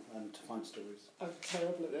meet people and to find stories. I'm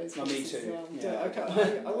terrible at those. Me too.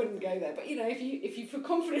 Yeah. I wouldn't go there. But if you feel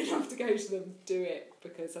confident enough to go to them, do it,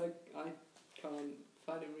 because I can't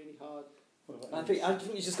find it really hard. I think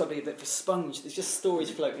you just got to be a bit of a sponge. There's just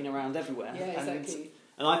stories floating around everywhere. Yeah, exactly.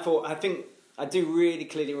 And I think I do really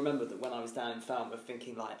clearly remember that when I was down in Falmouth,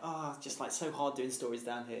 thinking just so hard doing stories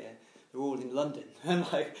down here. They're all in London, and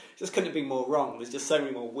just couldn't be more wrong. There's just so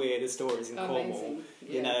many more weirder stories in Cornwall.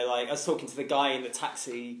 Yeah. I was talking to the guy in the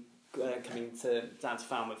taxi coming down to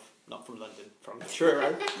Falmouth, not from London, from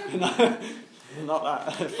Truro, not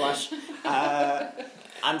that flash.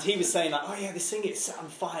 And he was saying this thing is set on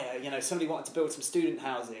fire. Somebody wanted to build some student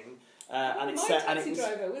housing, and it's set. My taxi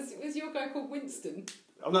driver was your guy called Winston.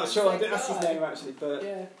 I'm not sure. I didn't ask his name actually, but.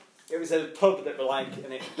 Yeah. It was a pub that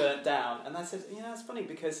and it burnt down. And I said, it's funny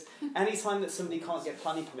because any time that somebody can't get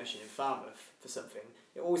planning permission in Falmouth for something,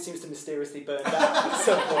 it always seems to mysteriously burn down at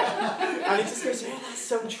some point. And he just goes, that's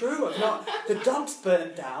so true. The dogs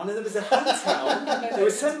burnt down, and there was a hotel. There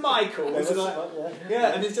was St Michael's.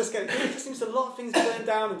 And it's just it just seems a lot of things burn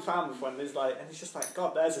down in Falmouth when there's and it's just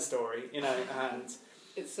God, there's a story, and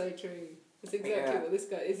it's so true. It's exactly what this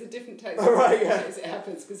guy is. A different taxi as it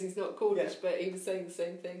happens, because he's not Cornish, but he was saying the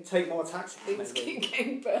same thing. Take more taxis. Things keep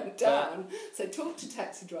getting burnt down. So talk to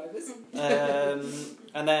taxi drivers.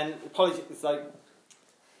 And then apologies. I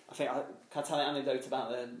think can I tell an anecdote about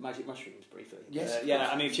the magic mushrooms briefly? Yes.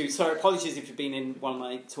 Apologies if you've been in one of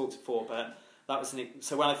my talks before, but that was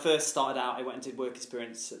so when I first started out, I went and did work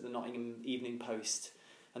experience at the Nottingham Evening Post,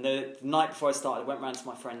 and the night before I started, I went round to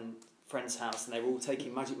my friend's house, and they were all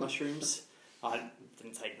taking magic mushrooms. I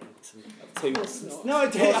didn't take them. No, I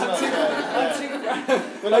didn't.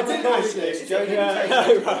 Well, I didn't actually.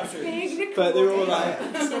 But they were all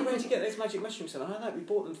where did you get those magic mushrooms from? I don't know, we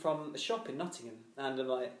bought them from a shop in Nottingham. And I'm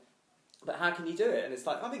like, but how can you do it? And it's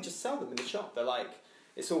they just sell them in the shop. They're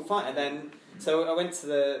it's all fine. And then, so I went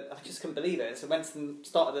to I just couldn't believe it. So I went to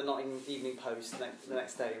started the Nottingham Evening Post the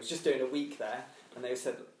next day. I was just doing a week there. And they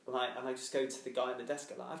said, and I just go to the guy at the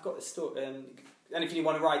desk, I've got this story, anything you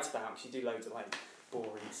want to write about, because you do loads of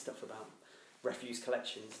boring stuff about refuse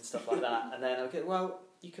collections and stuff like that. And then I go, well,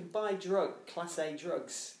 you can buy Class A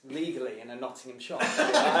drugs legally in a Nottingham shop.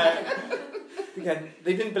 Again,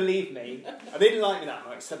 they didn't believe me. They didn't like me that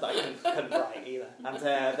much, said that I couldn't write either. And and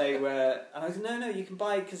I said, no, you can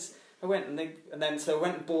buy, because I went so I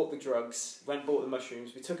went and bought the drugs, bought the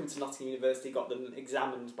mushrooms. We took them to Nottingham University, got them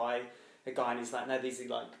examined by a guy, and he's no, these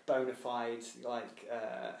are bona fide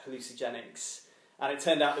hallucinogenics. And it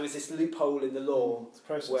turned out there was this loophole in the law. It's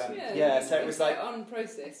processing. So it was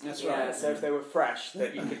unprocessed. That's right. Yeah. So if they were fresh,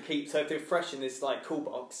 that you could keep. So if they were fresh in this cool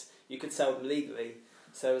box, you could sell them legally.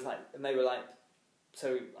 So it was and they were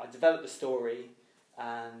so I developed the story,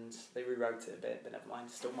 and they rewrote it a bit, but never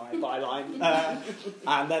mind, still my byline.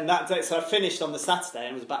 And then that day, so I finished on the Saturday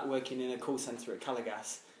and was back working in a call centre at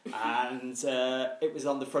Callaghass. And it was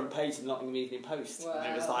on the front page of the Nottingham Evening Post. Wow.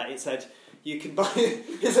 And it was it said, you can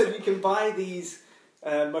buy these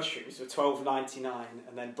mushrooms for $12.99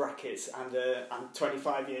 and then brackets and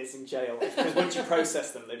 25 years in jail because once you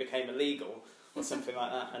process them, they became illegal or something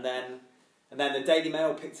like that. And then the Daily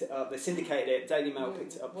Mail picked it up. They syndicated it. Daily Mail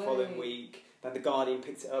picked it up the following week. Then the Guardian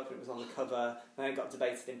picked it up and it was on the cover. Then it got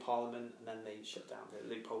debated in Parliament and then they shut down the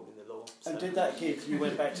loophole in the law. So. And did that give you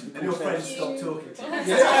went back to the and your friends stopped talking to you?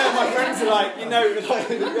 Yeah, my friends are like,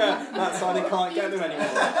 that's why they can't get them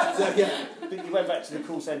anymore. So, yeah. But you went back to the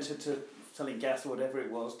call centre to selling gas or whatever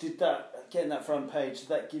it was. Did that, getting that front page, did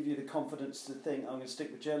that give you the confidence to think, I'm going to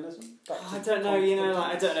stick with journalism? I don't know,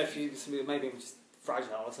 I don't know if you, maybe I'm just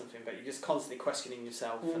fragile or something, but you're just constantly questioning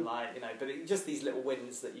yourself and but just these little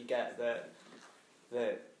wins that you get that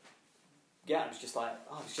it was just like,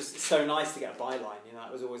 it's so nice to get a byline,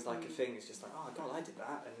 it was always like a thing, it's just like, oh God, I did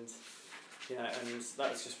that, and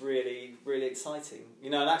that was just really, really exciting,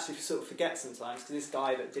 and actually sort of forget sometimes, because this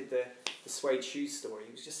guy that did the suede shoes story,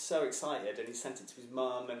 he was just so excited, and he sent it to his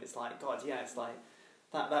mum, and it's like, God, yeah, it's like,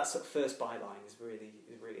 that sort of first byline is really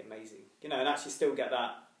amazing, and actually still get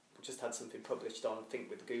that. I just had something published on Think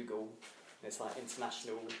with Google, and it's like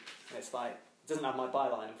international, and it's like, it doesn't have my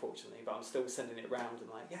byline unfortunately, but I'm still sending it around and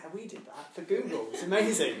like, yeah, we did that for Google, it's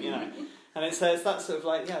amazing, and it's that sort of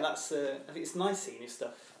like, that's, I think it's nice seeing your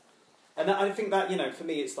stuff, and I think that, for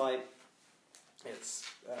me it's like, it's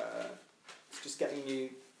just getting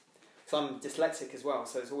you, because I'm dyslexic as well,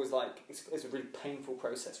 so it's always like, it's a really painful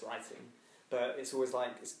process writing, but it's always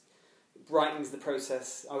like, writing's the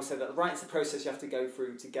process. I always say that writing's the process you have to go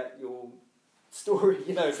through to get your story.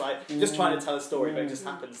 It's like you're just trying to tell a story, but it just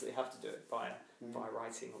happens that you have to do it by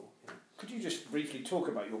writing. Or Could you just briefly talk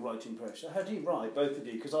about your writing process? How do you write, both of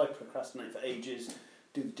you? Because I procrastinate for ages,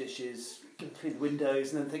 do the dishes, clean the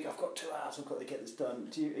windows, and then think I've got 2 hours, I've got to get this done.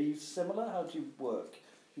 Are you similar? How do you work?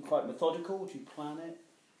 Are you quite methodical? Do you plan it?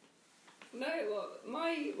 No, well,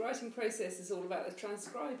 my writing process is all about the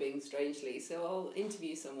transcribing, strangely. So I'll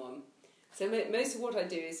interview someone. So most of what I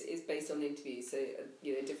do is based on interviews. So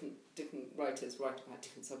different writers write about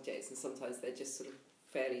different subjects, and sometimes they're just sort of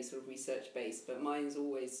fairly sort of research based. But mine's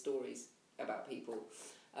always stories about people,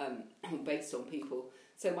 based on people.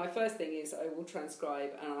 So my first thing is I will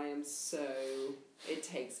transcribe, and it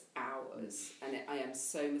takes hours, and I am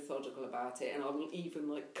so methodical about it, and I will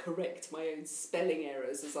even correct my own spelling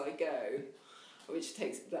errors as I go, which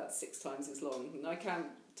takes about 6 times as long. And I can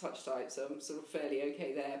touch type, so I'm sort of fairly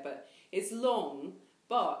okay there, but it's long,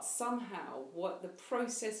 but somehow the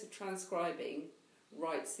process of transcribing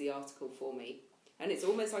writes the article for me. And it's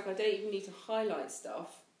almost like I don't even need to highlight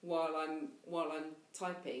stuff while I'm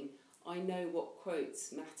typing. I know what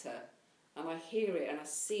quotes matter, and I hear it and I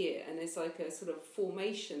see it, and it's like a sort of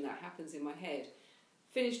formation that happens in my head.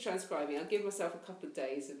 Finish transcribing, I'll give myself a couple of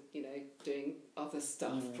days of, doing other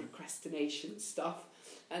stuff, procrastination stuff,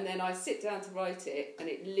 and then I sit down to write it, and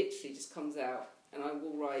it literally just comes out, and I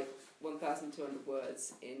will write 1,200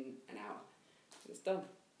 words in an hour. It's done.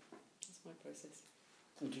 That's my process.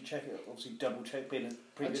 Would you check it? Obviously, double check being a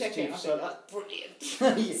previous I'll check it. I so think that's brilliant.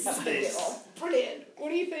 Send it off. Brilliant. What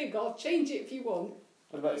do you think? I'll change it if you want.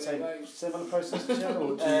 What about the same similar process to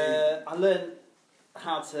Joe? Or I learned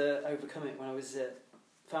how to overcome it when I was at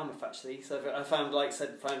Falmouth actually. So I found,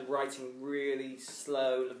 found writing really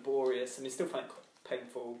slow, laborious. I mean, still find it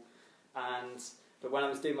painful. But when I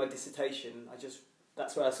was doing my dissertation,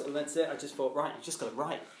 that's where I sort of learned it. I just thought, right, you just got to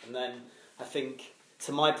write. And then I think,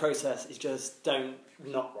 so my process is just don't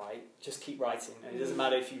not write, just keep writing. And it doesn't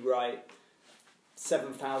matter if you write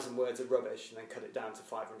 7,000 words of rubbish and then cut it down to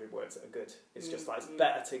 500 words that are good. It's just it's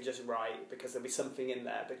better to just write, because there'll be something in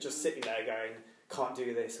there. But just sitting there going, can't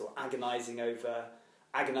do this, or agonising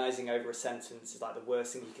over a sentence is like the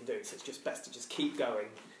worst thing you can do. So it's just best to just keep going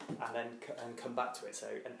and then come back to it. So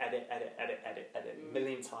and edit a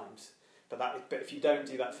million times. But if you don't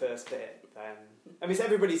do that first bit, then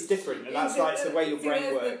everybody's different, and that's the way your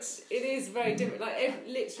brain works. It is very different.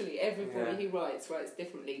 Literally everybody who writes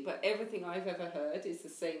differently. But everything I've ever heard is the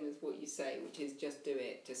same as what you say, which is just do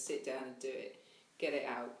it, just sit down and do it, get it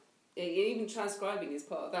out. Even transcribing is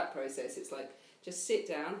part of that process. It's like just sit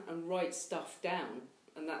down and write stuff down,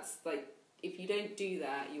 and that's if you don't do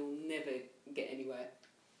that, you'll never get anywhere.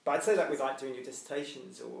 But I'd say that with doing your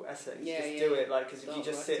dissertations or essays, do it because if you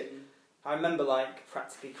just sit. I remember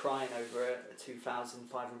practically crying over a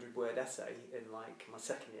 2,500 word essay in my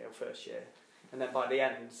second year or first year, and then by the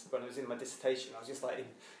end, when I was in my dissertation, I was just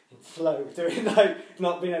in flow, doing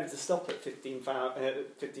not being able to stop at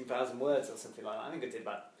 15,000 words or something like that. I think I did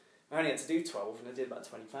about I only had to do 12 and I did about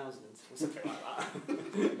 20,000 or something like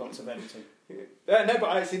that. Lots of editing. No, but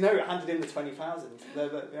I handed in the 20,000.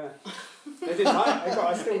 Yeah. They did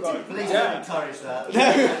I still got it. Please don't encourage that.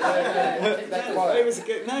 It was a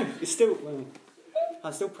good, it's still,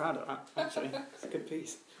 I'm still proud of that, actually. It's a good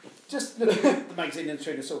piece. Just looking at the magazine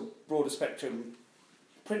industry in a sort of broader spectrum,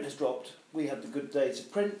 print has dropped. We had the good days of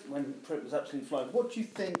print when print was absolutely flying. What do you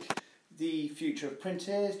think the future of print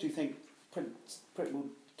is? Do you think print will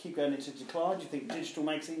keep going into decline? Do you think digital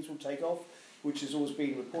magazines will take off, which has always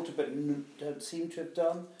been reported but don't seem to have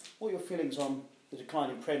done? What are your feelings on the decline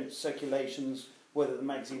in print, circulations, whether the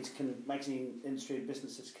magazine industry and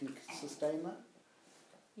businesses can sustain that?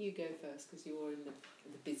 You go first because you're in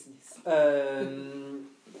the business.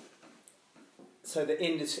 So the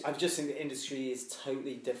industry, I just think the industry is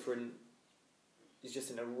totally different. It's just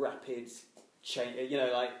in a rapid change,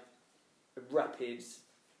 like a rapid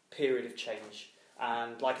period of change.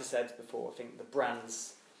 And like I said before, I think the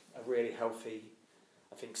brands are really healthy.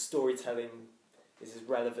 I think storytelling is as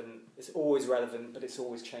relevant. It's always relevant, but it's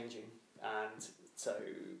always changing. And so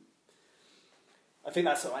I think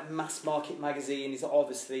that sort of like mass market magazine is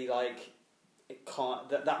obviously like it can't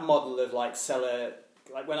that model of like seller,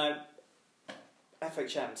 like when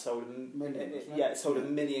FHM sold it sold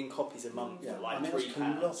 1 million copies a month for like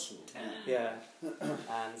 £3. Yeah,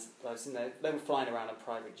 and they were flying around on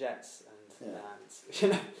private jets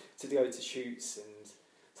and to go to shoots, and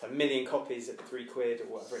so 1 million copies at £3 or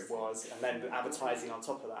whatever it was, and then advertising on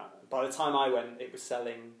top of that. By the time I went, it was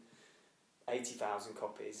selling 80,000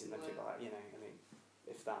 copies, and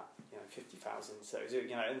if that, 50,000. So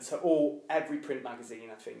and so every print magazine,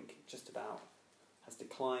 I think, just about has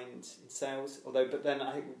declined in sales. But then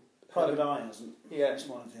I think Private Eye hasn't. Yeah, it's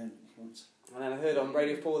one of the only ones. And then I heard on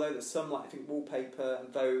Radio 4 though that some, like I think Wallpaper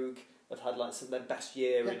and Vogue have had like some of their best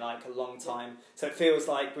year in like a long time. So it feels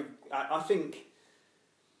like I think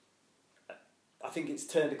it's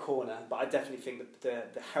turned a corner, but I definitely think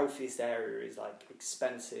that the healthiest area is like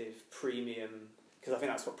expensive, premium, because I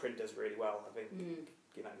think that's what print does really well. I think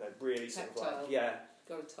they're really sort of like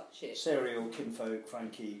got to touch it. Serial, Kinfolk,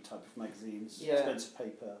 Frankie type of magazines, expensive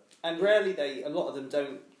paper, and rarely a lot of them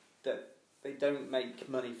don't make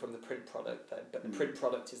money from the print product, but the print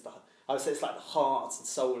product is I would say it's like the heart and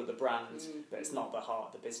soul of the brand, but it's not the heart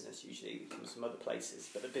of the business. Usually it comes from other places,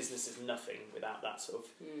 but the business is nothing without that sort of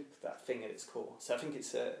that thing at its core. So I think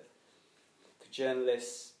it's for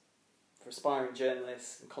journalists, for aspiring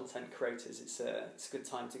journalists and content creators, it's a good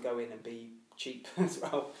time to go in and be cheap as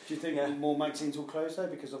well. Do you think more magazines will close though?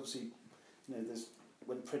 Because obviously, there's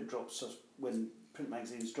when print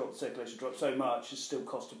magazines drop, circulation drops so much, it's still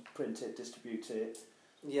cost to print it, distribute it.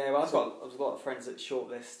 Yeah, well, I've got a lot of friends at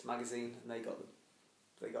Shortlist magazine, and they got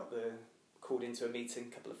called into a meeting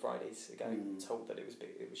a couple of Fridays ago, told that it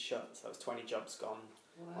was shut. So there was 20 jobs gone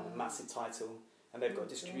on a massive title, and they've got a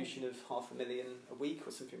distribution of 500,000 a week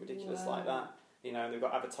or something ridiculous like that. And they've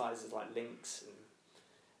got advertisers like Lynx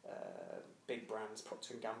and big brands,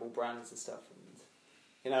 Procter and Gamble brands and stuff, and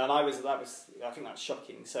and I think that's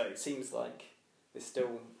shocking. So it seems like it's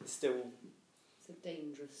still. It's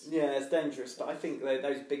dangerous. Yeah, it's dangerous, but I think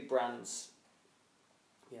those big brands,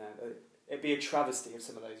 it'd be a travesty if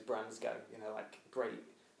some of those brands go.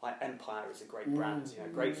 Like Empire is a great brand,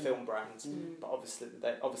 great film brand, but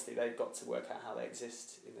obviously they've got to work out how they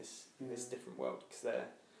exist in this different world, because the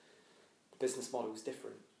business model is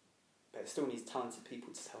different, but it still needs talented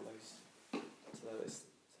people to tell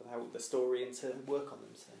the story and to work on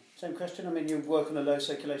them. So. Same question. I mean, you work on a low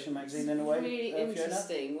circulation magazine in a way. Really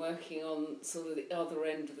interesting working on sort of the other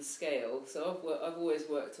end of the scale. So I've always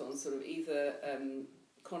worked on sort of either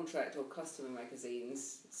contract or customer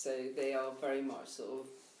magazines. So they are very much sort of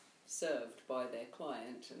served by their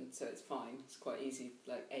client, and so it's fine. It's quite easy,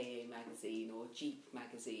 like AA magazine or Jeep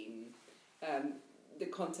magazine. The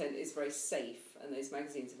content is very safe, and those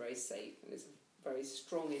magazines are very safe, and it's a very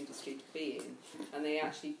strong industry to be in, and they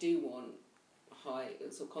actually do want high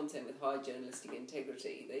sort of content with high journalistic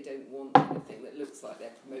integrity. They don't want anything that looks like they're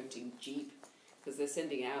promoting Jeep, because they're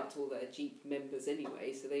sending it out to all their Jeep members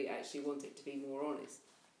anyway, so they actually want it to be more honest.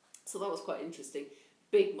 So that was quite interesting.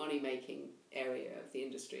 Big money making area of the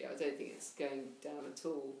industry. I don't think it's going down at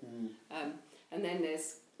all. And then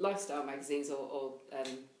there's lifestyle magazines or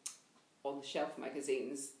on the shelf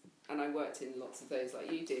magazines, and I worked in lots of those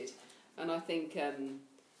like you did, and I think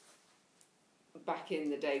back in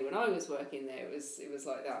the day when I was working there, it was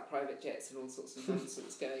like that, private jets and all sorts of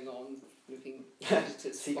nonsense going on, looking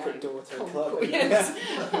editors secret door to a Concord, club. yes.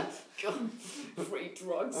 God, free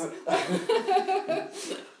drugs. I'm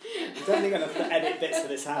definitely going to edit bits of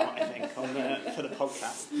this out, I think, for the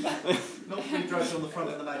podcast. Not free drugs on the front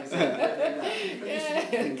of the magazine.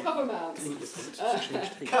 Yeah, cover mounts.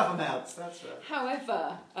 Cover mounts, that's right.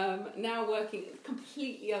 However, now working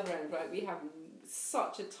completely other end, right? We have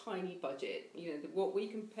such a tiny budget. You know, what we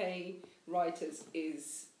can pay writers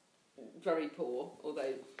is very poor,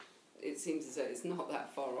 although it seems as though it's not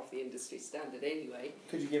that far off the industry standard anyway.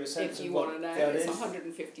 Could you give a sense if you of what want to know, that it's is?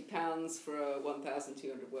 £150 for a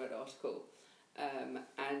 1,200 word article,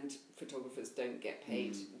 and photographers don't get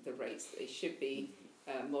paid the rates that they should be.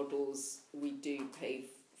 Models we do pay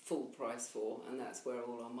full price for, and that's where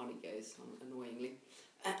all our money goes, annoyingly.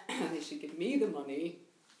 They should give me the money,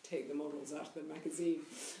 take the models out of the magazine.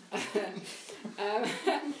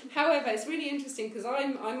 However, it's really interesting because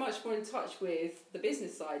I'm much more in touch with the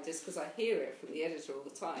business side just because I hear it from the editor all the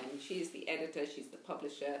time. She's the editor, she's the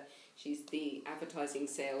publisher, she's the advertising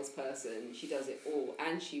salesperson, she does it all,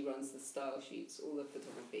 and she runs the style shoots, all the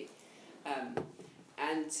photography.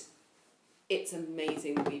 And it's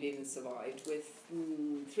amazing that we've even survived with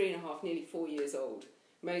 3.5, nearly 4 years old.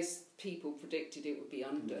 Most people predicted it would be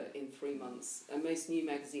under in 3 months, and most new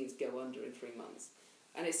magazines go under in 3 months.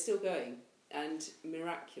 And it's still going, and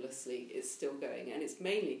miraculously it's still going. And it's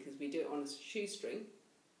mainly because we do it on a shoestring,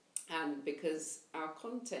 and because our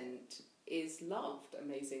content is loved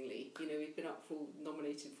amazingly. You know, we've been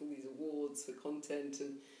nominated for all these awards for content,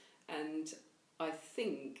 and I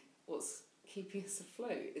think what's keeping us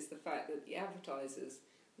afloat is the fact that the advertisers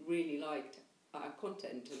really liked our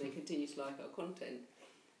content, and they continue to like our content.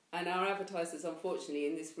 And our advertisers, unfortunately,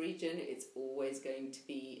 in this region, it's always going to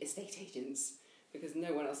be estate agents because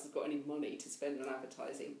no one else has got any money to spend on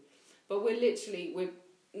advertising. But we're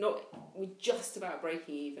just about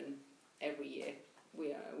breaking even every year.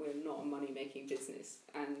 We're not a money-making business,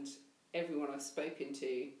 and everyone I've spoken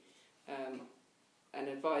to and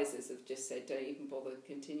advisors have just said, don't even bother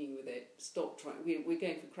continuing with it. Stop trying. We're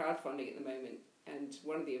going for crowdfunding at the moment. And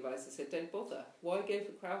one of the advisors said, don't bother. Why go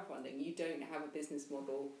for crowdfunding? You don't have a business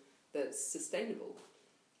model that's sustainable.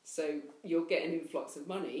 So you're getting an influx of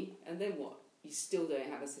money, and then what? You still don't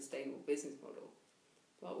have a sustainable business model.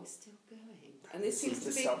 But we're still going. And this seems to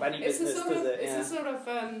be... stop any business, does it? It's a sort of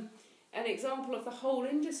an example of the whole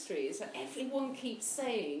industry. It's like everyone keeps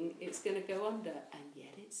saying it's going to go under, and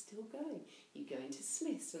yet it's still going. You go into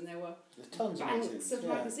Smith's, and there were banks of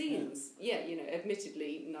magazines. Yeah, you know,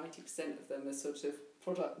 admittedly, 90% of them are sort of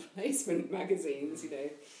product placement magazines, you know.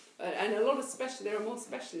 And a lot of there are more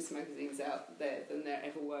specialist magazines out there than there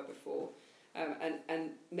ever were before.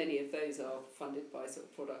 And many of those are funded by sort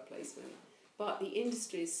of product placement. But the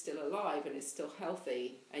industry is still alive and it's still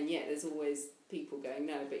healthy, and yet there's always people going,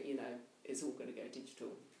 no, but you know, it's all going to go digital.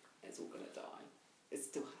 It's all going to die. It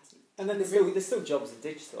still hasn't. And then there's still jobs in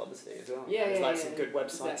digital, obviously, as well. Yeah, there's some good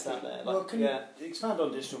websites out there. Well, can you expand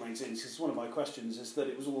on digital magazines? Because one of my questions is that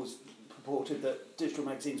it was always purported that digital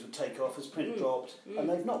magazines would take off as print dropped, and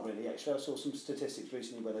they've not really. Actually, I saw some statistics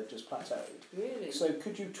recently where they've just plateaued. Really? So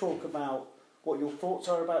could you talk about what your thoughts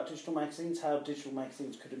are about digital magazines, how digital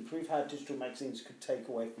magazines could improve, how digital magazines could take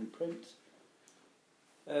away from print?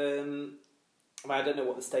 I don't know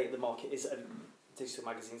what the state of the market is. Digital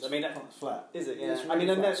magazines. I mean, flat. Is it? Yeah. It's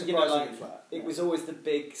really I mean, flat, flat. It was always the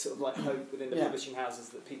big sort of like hope within the publishing houses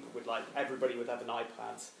that people would everybody would have an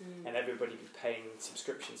iPad and everybody would be paying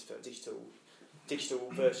subscriptions for digital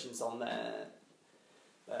versions on their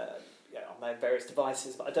on their various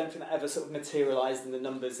devices. But I don't think that ever sort of materialised in the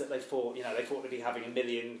numbers that they thought. You know, they thought they'd be having 1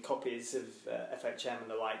 million copies of FHM and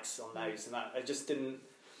the likes on those, and that I just didn't.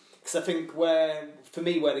 Because I think where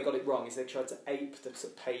they got it wrong is they tried to ape the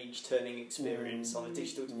sort of page-turning experience on a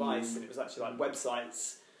digital device, and it was actually like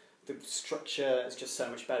websites. The structure is just so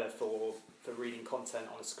much better for reading content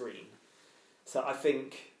on a screen. So I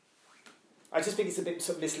just think it's a bit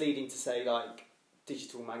sort of misleading to say like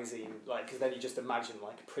digital magazine, like because then you just imagine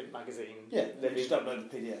like a print magazine. Yeah, they just upload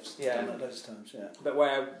the PDFs. Yeah, done that loads of times. Yeah, but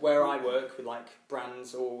where I work with like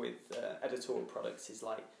brands or with editorial products is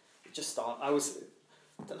like just start.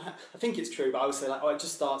 I think it's true, but I would say like, it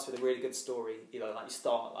just starts with a really good story. You know, like you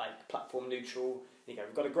start like platform neutral. You go,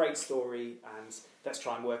 we've got a great story, and let's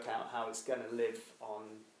try and work out how it's going to live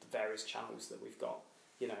on the various channels that we've got.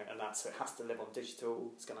 You know, and so it has to live on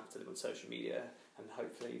digital. It's going to have to live on social media, and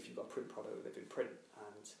hopefully, if you've got a print product, it'll live in print.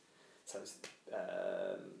 And so, it's,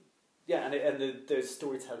 and the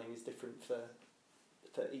storytelling is different for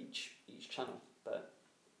each channel, but.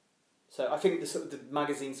 So I think the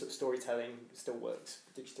magazine sort of storytelling still works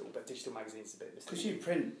digital, but digital magazines a bit misleading. Because you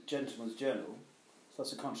print Gentleman's Journal, so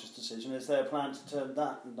that's a conscious decision. Is there a plan to turn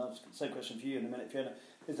that? And I've got the same question for you in a minute, Fiona.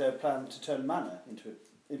 Is there a plan to turn Manor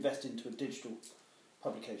invest into a digital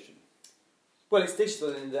publication? Well, it's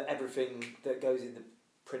digital in that everything that goes in the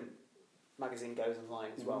print magazine goes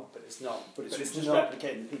online as well, but it's not. But it's just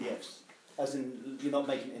replicating the PDFs, as in you're not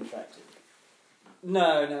making it interactive.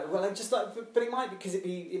 No. Well, I'm just like, but it might because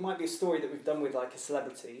it might be a story that we've done with like a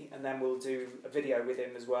celebrity, and then we'll do a video with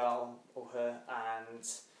him as well or her, and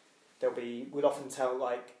we'll often tell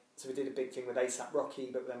like. So we did a big thing with ASAP Rocky,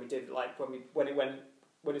 but then we did like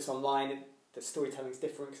when it's online, the storytelling's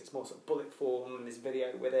different because it's more sort of bullet form and there's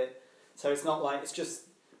video with it. So it's not like it's just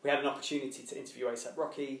we had an opportunity to interview ASAP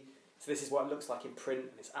Rocky. So this is what it looks like in print,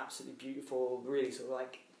 and it's absolutely beautiful, really sort of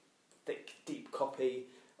like thick, deep copy.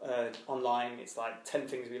 Online, it's like 10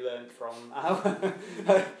 things we learned from our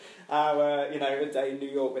a day in New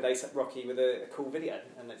York with ASAP Rocky with a cool video,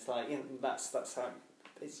 and it's like that's how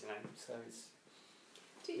it is, So it's.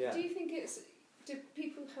 Do you think do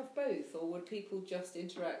people have both, or would people just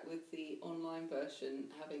interact with the online version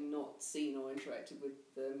having not seen or interacted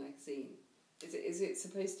with the magazine? Is it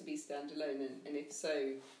supposed to be standalone, and if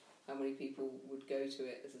so, how many people would go to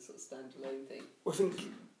it as a sort of standalone thing? Well, I think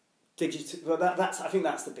digital. Well, I think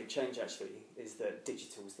that's the big change actually. Is that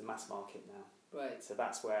digital is the mass market now. Right. So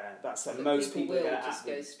so most people will are going to just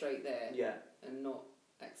go straight there. Yeah. And not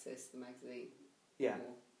access the magazine. Yeah.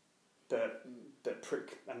 More.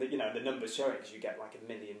 And the numbers show it because you get like 1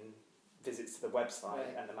 million visits to the website,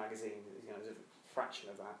 right. And the magazine is a fraction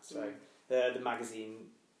of that. So the magazine,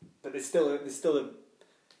 but there's still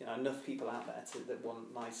enough people out there that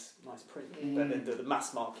want nice print. But the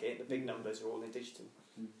mass market, the big numbers are all in digital.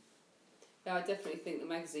 Yeah, I definitely think the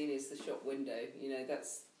magazine is the shop window.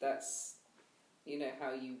 That's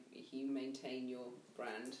how you maintain your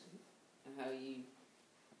brand and how you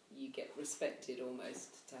get respected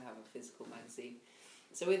almost to have a physical magazine.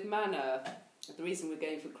 So with Manor, the reason we're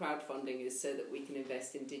going for crowdfunding is so that we can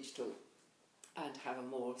invest in digital and have a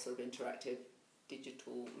more sort of interactive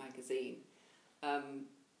digital magazine.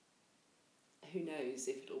 Who knows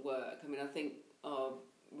if it'll work? I mean, I think our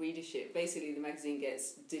readership, basically the magazine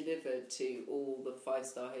gets delivered to all the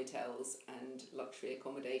 5-star hotels and luxury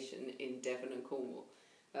accommodation in Devon and Cornwall.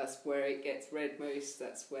 That's where it gets read most.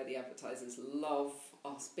 That's where the advertisers love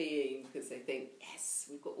us being, because they think, yes,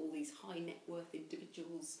 we've got all these high net worth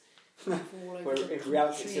individuals all over where the in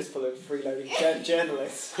reality it's just full of freeloading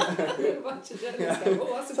journalists. A bunch of journalists go,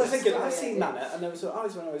 oh, that's a so I was thinking, story, I've seen Manor, and I was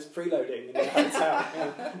when I was freeloading in a hotel.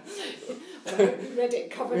 Well, I read it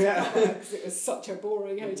cover to cover because it was such a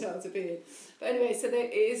boring hotel to be in. But anyway, so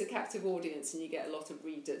it is a captive audience, and you get a lot of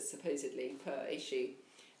readers supposedly per issue,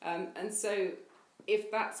 and so if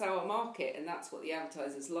that's our market and that's what the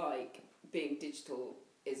advertisers like, being digital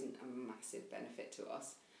isn't a massive benefit to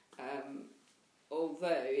us.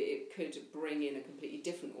 Although it could bring in a completely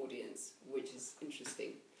different audience, which is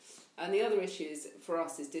interesting. And the other issue for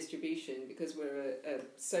us is distribution, because we're a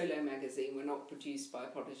solo magazine, we're not produced by a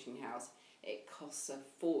publishing house. It costs a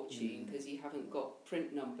fortune because you haven't got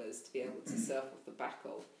print numbers to be able to surf off the back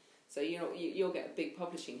of. So you'll get a big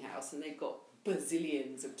publishing house and they've got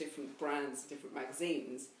bazillions of different brands, different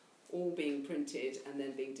magazines, all being printed and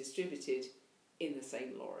then being distributed in the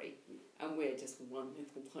same lorry. And we're just one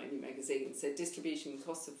little tiny magazine. So distribution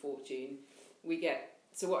costs a fortune.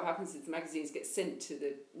 So what happens is the magazines get sent to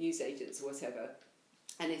the newsagents or whatever.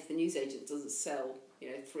 And if the newsagent doesn't sell,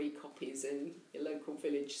 3 copies in your local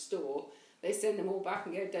village store, they send them all back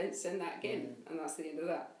and go, don't send that again. And that's the end of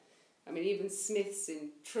that. I mean, even Smith's in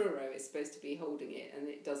Truro is supposed to be holding it, and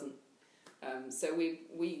it doesn't. So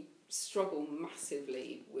we struggle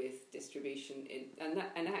massively with distribution,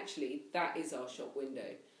 and actually that is our shop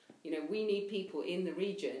window. We need people in the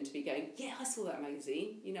region to be going, yeah, I saw that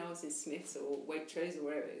magazine. I was in Smith's or Waitrose or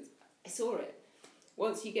wherever it is. I saw it.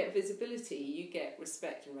 Once you get visibility, you get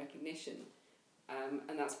respect and recognition,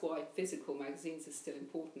 and that's why physical magazines are still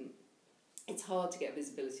important. It's hard to get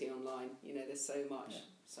visibility online. There's so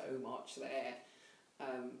much there.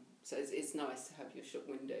 So it's nice to have your shop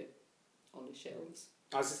window on the shelves.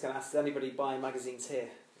 I was just going to ask, does anybody buy magazines here?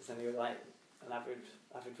 Is anybody like an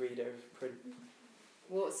avid reader of print?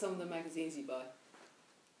 What are some of the magazines you buy?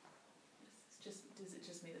 Is it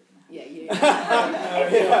just me that can have? Yeah, you.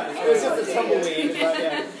 It was just a tumbleweed.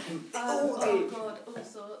 Oh God, all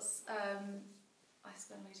sorts. I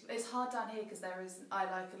spend way too. It's hard down here because I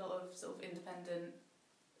like a lot of sort of independent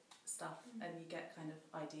stuff, and you get kind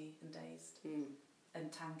of ID and Dazed,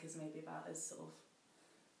 and Tank is maybe about as sort of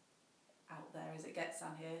out there as it gets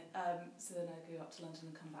down here. So then I go up to London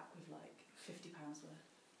and come back with like £50 worth.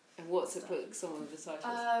 And what's it for some of the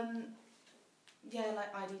titles? Yeah,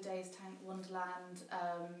 like ID Days, Tank Wonderland,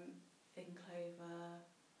 In Clover,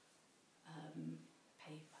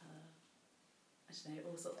 Paper. I don't know,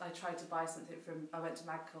 all sorts. I tried to buy something I went to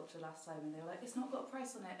Mag Culture last time and they were like, it's not got a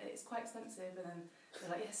price on it, it's quite expensive. And then they're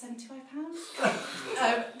like, yeah,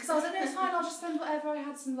 £75. Because I was like, no, it's fine, I'll just spend whatever. I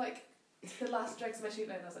had some like the last dregs of my shoot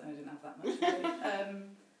load and I was like, no, I didn't have that much.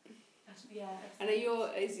 Yeah. And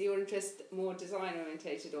is your interest more design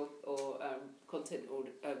orientated or content or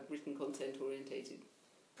written content orientated?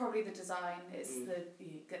 Probably the design. It's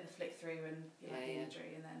you get the flick through and you like the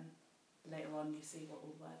imagery, and then later on you see what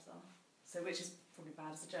all the words are. So which is probably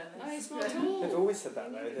bad as a journalist. No, it's not at all. They've always said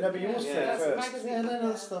that though. No, but you always say it first. Yeah, no,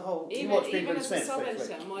 that's the whole. Even as a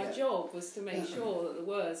sub-editor, my job was to make sure that the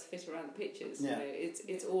words fit around the pictures. Yeah. You know,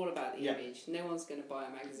 it's all about the image. No one's going to buy a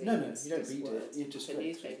magazine. No, you don't read it. You just a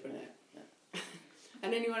newspaper in it.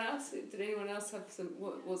 And anyone else? Did anyone else have some?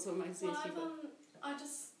 What sort of magazines you got? I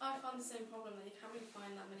found the same problem that you can't really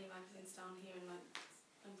find that many magazines down here in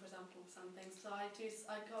for example, some things. So I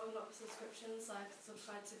got a lot of subscriptions. I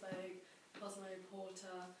subscribe to Vogue, Cosmo,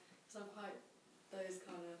 Porter. So I'm quite those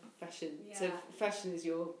kind of fashion. Yeah. So fashion is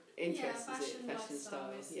your interest, fashion, is it? Fashion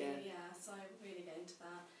style. Mostly, yeah. So I really get into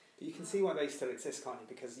that. But you can see why they still exist, can't you?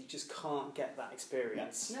 Because you just can't get that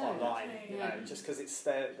experience online. You know, just because it's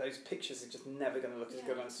there. Those pictures are just never going to look as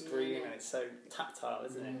good on a screen, and it's so tactile,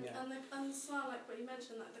 isn't it? Yeah. And as well, like what you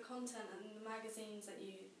mentioned, like the content and the magazines that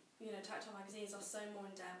you know, tactile magazines are so more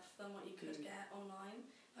in depth than what you could get online.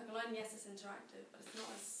 Like online, yes, it's interactive, but it's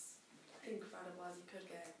not as incredible as you could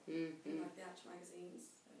get in like the actual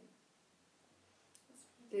magazines. So.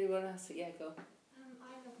 Do you want to ask? Yeah, go. I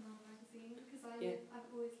love my magazine because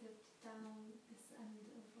I've always lived down this end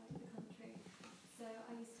of like the country. So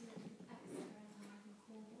I used to live in Exeter and I live in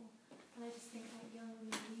Cornwall, and I just think like young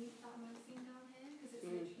women need that magazine down here because it's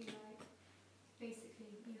literally like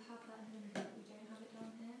basically you have that in London but you don't have it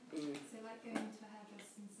down here. So like going to a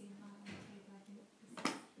hairdresser and seeing that on the table, I think this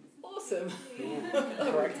is awesome.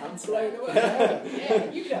 Correct answer. Blown away.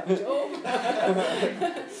 Yeah, you can have a job. I do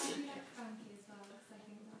like Frankie as well because I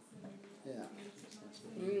think that's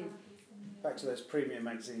a really Back to those premium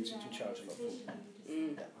magazines you can charge a lot for.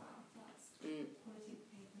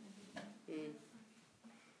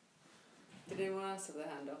 Did anyone else have their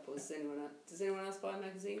hand up, or does anyone else buy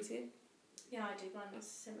magazines here? Yeah, I do. Mine's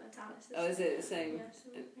similar to Alice's. Oh, is it the same?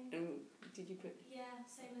 Yeah, and did you put? Yeah,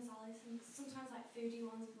 same as Alice, and sometimes like foodie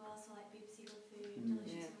ones as well, so like BBC Good Food,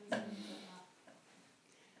 delicious ones, things like that.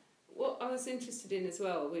 What I was interested in as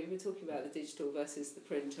well, we were talking about the digital versus the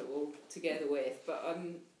print all together with, but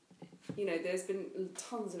you know, there's been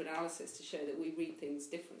tons of analysis to show that we read things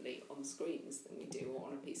differently on screens than we do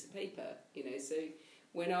on a piece of paper. You know, so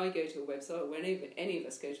when I go to a website, when any of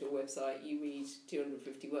us go to a website, you read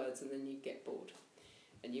 250 words and then you get bored.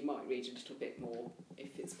 And you might read a little bit more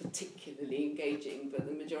if it's particularly engaging, but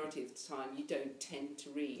the majority of the time you don't tend to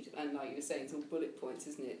read. And like you were saying, it's all bullet points,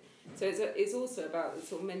 isn't it? So it's also about the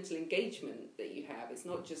sort of mental engagement that you have. It's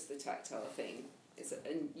not just the tactile thing.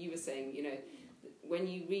 And you were saying, you know, when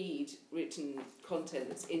you read written content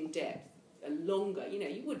that's in depth and longer, you know,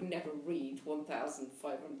 you would never read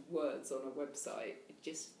 1,500 words on a website.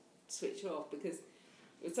 Just switch off because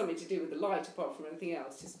it's something to do with the light apart from anything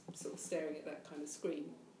else, just sort of staring at that kind of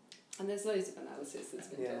screen. And there's loads of analysis that's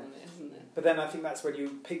been done on it, hasn't there? But then I think that's when you're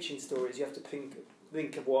pitching stories, you have to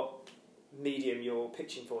think of what medium you're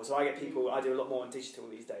pitching for. So I get people, I do a lot more on digital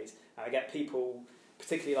these days, and I get people,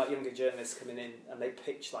 particularly like younger journalists coming in, and they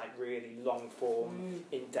pitch like really long form,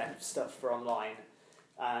 in-depth stuff for online.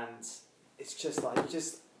 And it's just like, I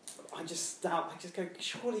just go,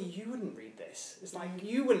 surely you wouldn't read this. It's like,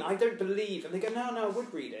 you wouldn't, I don't believe. And they go, no, I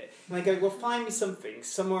would read it. And they go, well, find me something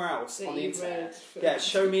somewhere else that on the internet. Yeah,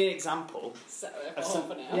 show me an example of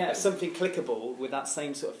something clickable with that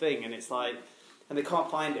same sort of thing. And it's like, and they can't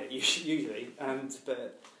find it usually.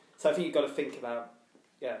 So I think you've got to think about,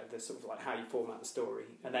 the sort of like how you format the story.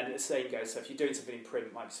 And then the same goes, so if you're doing something in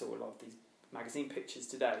print, like we saw a lot of these magazine pictures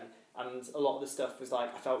today, and a lot of the stuff was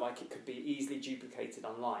like, I felt like it could be easily duplicated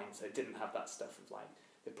online, so it didn't have that stuff of like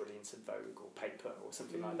the brilliance of Vogue or paper or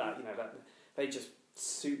something like that. You know, that they just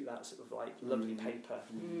suit that sort of like lovely paper.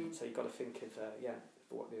 So you've got to think of for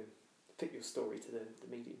what fit your story to the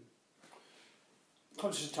medium.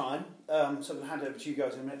 Conscious of time, so I'm going to hand over to you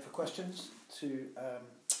guys in a minute for questions to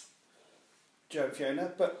Joe and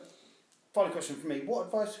Fiona. But final question from me: what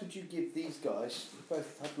advice would you give these guys, who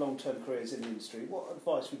both have long-term careers in the industry? What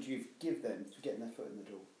advice would you give them for getting their foot in the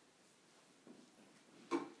door?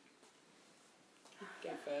 Go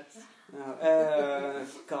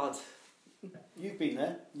first? God. You've been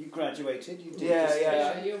there. You graduated. You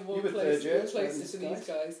did. You're more you were close, third year, closer to these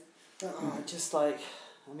guys. Just like,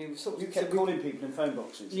 I mean, we've sort of... You kept calling people in phone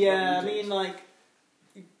boxes. Yeah, I mean, like,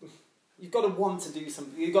 you've got to want to do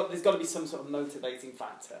something. There's got to be some sort of motivating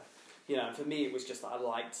factor. You know, and for me, it was just that I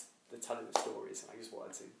liked the telling of stories, and I just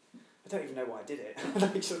wanted to. I don't even know why I did it.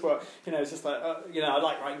 It's just what, you know, it's just like, you know, I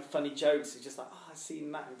like writing funny jokes. It's just like, I've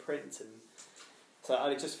seen that in print, and so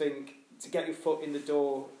I just think to get your foot in the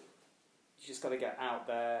door, you just got to get out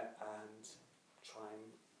there and try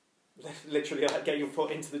and literally like get your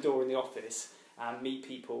foot into the door in the office and meet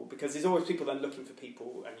people, because there's always people then looking for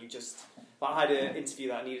people, and you just, like, I had an interview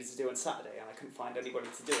that I needed to do on Saturday and I couldn't find anybody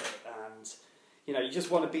to do it, and you know, you just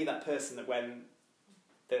want to be that person that when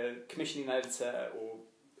the commissioning editor or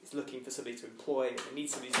is looking for somebody to employ and they need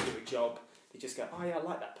somebody to do a job, they just go, oh yeah, I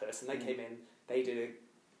like that person, they came in, they did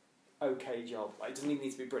a okay job. Like, it doesn't even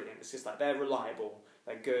need to be brilliant, it's just like they're reliable,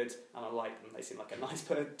 they're good, and I like them, they seem like a nice,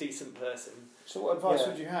 decent person. So what advice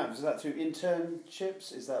would you have? Is that through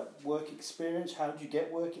internships? Is that work experience? How do you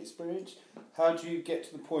get work experience? How do you get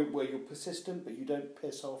to the point where you're persistent but you don't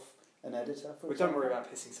piss off an editor, for example? Don't worry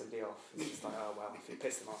about pissing somebody off. It's just like, oh well, if you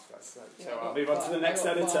piss them off, that's so I'll move on to the next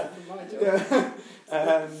editor.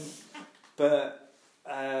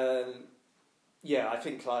 Yeah, I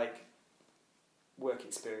think like work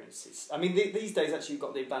experiences. I mean, these days actually you've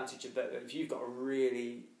got the advantage of that. If you've got a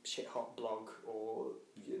really shit hot blog, or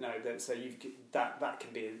you know, so that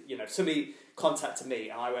can be, you know, if somebody contacted me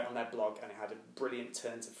and I went on their blog and it had a brilliant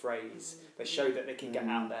turn to phrase that showed that they can get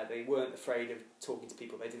out there. They weren't afraid of talking to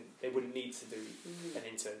people. They wouldn't need to do an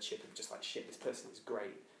internship and just like, shit, this person is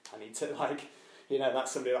great. I need to, like, you know,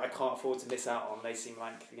 that's somebody that I can't afford to miss out on. They seem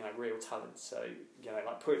like, you know, real talent. So, you know,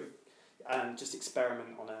 like just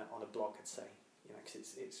experiment on a blog, I'd say, you know,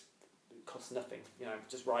 because it costs nothing. You know,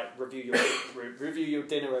 just review your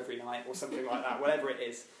dinner every night or something like that, whatever it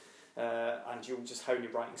is, and you'll just hone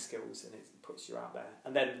your writing skills, and it puts you out there.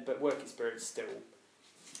 And then, but work experience still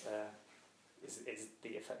is the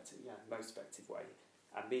effective, most effective way.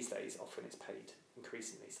 And these days, often it's paid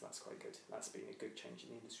increasingly, so that's quite good. That's been a good change in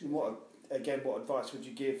the industry. What advice would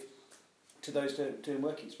you give to those doing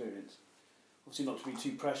work experience? Obviously, not to be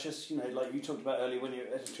too precious. You know, like you talked about earlier, when you're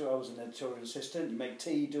editor, I was an editorial assistant. You make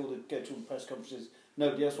tea, go to all the press conferences.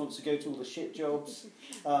 Nobody else wants to go to all the shit jobs,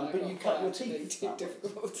 but you cut your teeth. Too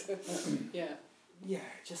difficult. Yeah,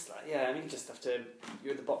 just like I mean, you just have to.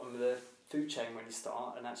 You're at the bottom of the food chain when you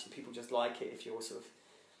start, and actually, people just like it if you're sort of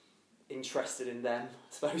interested in them.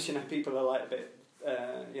 I suppose, you know, people are like a bit,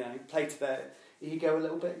 you know, play to their ego a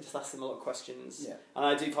little bit and just ask them a lot of questions. Yeah. And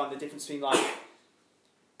I do find the difference between like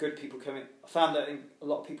good people coming. I found that a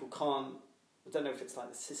lot of people can't. I don't know if it's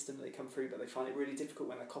like the system that they come through, but they find it really difficult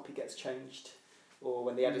when the copy gets changed or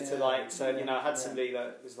when the editor you know, I had somebody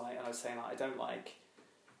that was like, and I was saying like,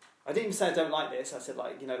 I didn't even say I don't like this. I said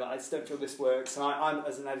like, you know, like, I just don't feel this works. And I'm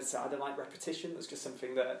as an editor, I don't like repetition. That's just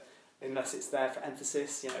something that, unless it's there for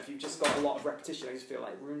emphasis, you know, if you've just got a lot of repetition, I just feel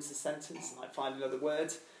like it ruins the sentence and like find another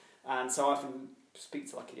word. And so I often speak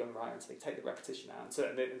to like a young writer and say, take the repetition out.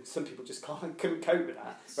 And some people just couldn't cope with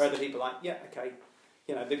that. Where other people are like, yeah, okay.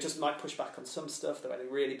 You know, they just might push back on some stuff, the way they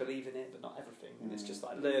really believe in it, but not everything. And it's just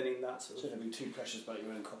like learning that sort of... So don't be too precious about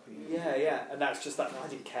your own copy. Yeah. And that's just that, I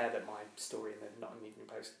didn't care that my story in the Nottingham Evening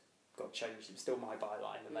Post got changed. It was still my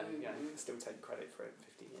byline, and then, you know, still take credit for it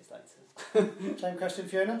 15 years later. Same question,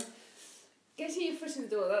 Fiona? Getting your foot in the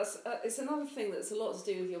door, that's it's another thing that's a lot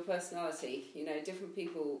to do with your personality. You know, different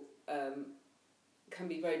people can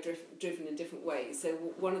be very driven in different ways. So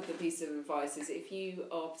one of the pieces of advice is, if you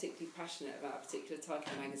are particularly passionate about a particular type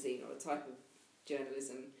of magazine or a type of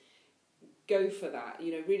journalism, go for that.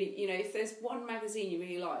 You know, really, you know, if there's one magazine you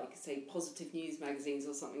really like, say positive news magazines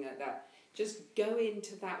or something like that, just go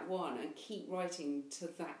into that one and keep writing to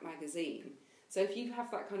that magazine. So if you have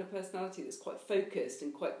that kind of personality that's quite focused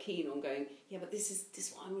and quite keen on going, yeah, but this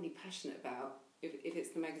is what I'm really passionate about, if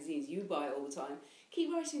it's the magazines you buy all the time,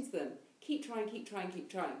 keep writing to them. Keep trying.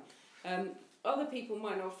 Other people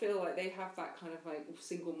might not feel like they have that kind of like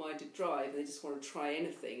single-minded drive. They just want to try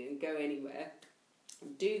anything and go anywhere.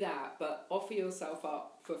 Do that, but offer yourself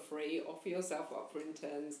up for free. Offer yourself up for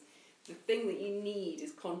interns. The thing that you need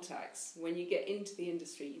is contacts. When you get into the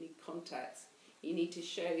industry, you need contacts. You need to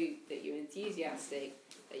show that you're enthusiastic,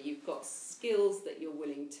 that you've got skills that you're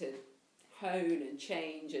willing to hone and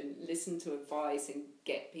change and listen to advice and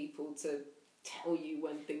get people to tell you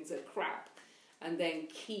when things are crap, and then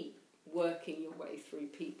keep working your way through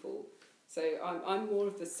people. So I'm more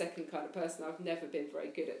of the second kind of person. I've never been very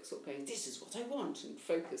good at sort of going, this is what I want, and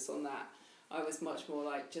focus on that. I was much more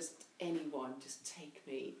like, just anyone, just take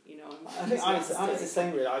me, you know. I think I was the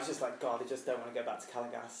same really. I was just like, God, I just don't want to go back to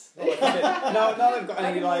Caligas. No, they've got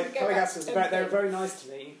any like Caligas was they were very nice to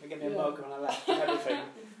me. They gave me a mug when I left and everything.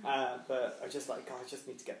 But I was just like, God, I just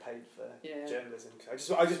need to get paid for journalism. I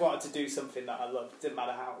just wanted to do something that I loved. Didn't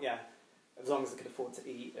matter how. As long as I could afford to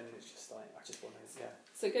eat, and it's just like I just wanted.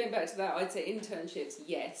 So going back to that, I'd say internships,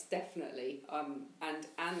 yes, definitely. And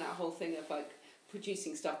that whole thing of like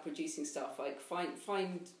producing stuff. Like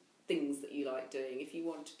find things that you like doing. If you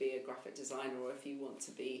want to be a graphic designer, or if you want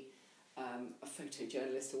to be a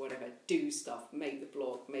photojournalist or whatever, do stuff. Make the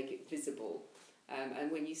blog, make it visible. And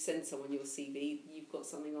when you send someone your CV, you've got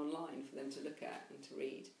something online for them to look at and to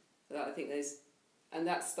read. So that, I think and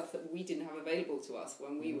that's stuff that we didn't have available to us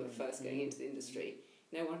when we were first going into the industry.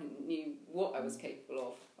 No one knew what I was capable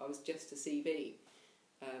of. I was just a CV.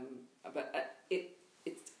 But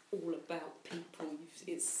it's all about people.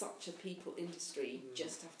 It's such a people industry. You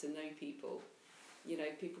just have to know people. You know,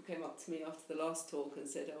 people came up to me after the last talk and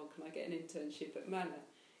said, "Oh, can I get an internship at Manor?"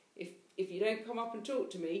 If you don't come up and talk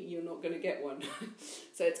to me, you're not going to get one.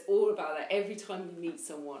 So it's all about that. Every time you meet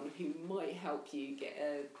someone who might help you get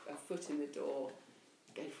a foot in the door,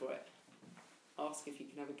 go for it. Ask if you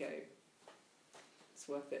can have a go. It's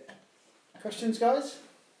worth it. Questions, guys?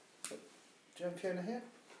 Joe and Fiona here?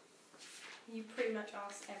 You pretty much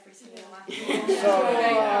asked every single one.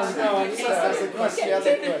 Sorry. That's a question.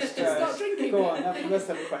 Stop drinking. Go on, let's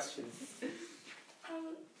have a question.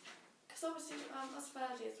 Because obviously, us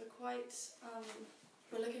third years,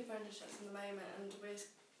 we're looking for internships in the moment, and for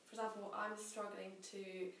example, I'm struggling to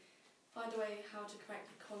find a way how to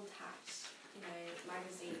correctly contact,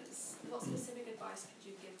 magazines. What specific advice could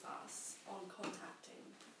you give us on contacting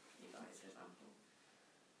you guys, for example?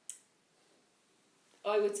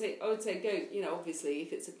 I would say go, obviously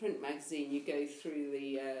if it's a print magazine, you go through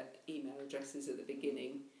the email addresses at the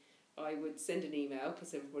beginning. I would send an email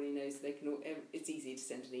because everybody knows it's easy to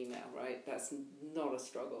send an email, right? That's not a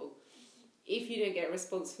struggle. If you don't get a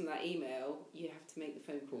response from that email, you have to make the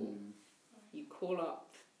phone call. You call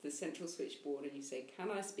up the central switchboard and you say, "Can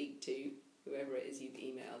I speak to whoever it is you've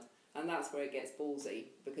emailed?" And that's where it gets ballsy,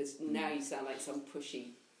 because now you sound like some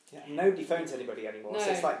pushy. Yeah, nobody phones anybody anymore, so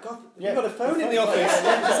it's like, God, you've Yeah. got a phone in the office. It's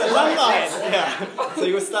a landline. Yeah, so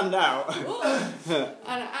you will stand out.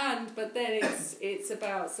 But then it's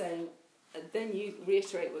about saying, then you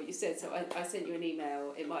reiterate what you said. So I sent you an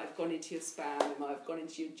email. It might have gone into your spam. It might have gone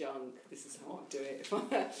into your junk. This is how I do it.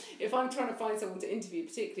 If I'm trying to find someone to interview,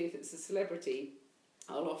 particularly if it's a celebrity,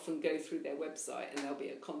 I'll often go through their website and there'll be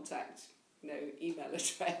a contact, email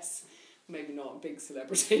address. Maybe not a big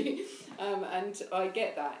celebrity. And I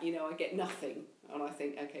get that, I get nothing. And I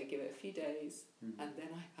think, okay, give it a few days. And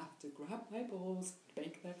then I have to grab my balls,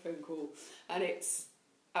 make that phone call. And it's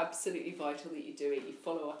absolutely vital that you do it. You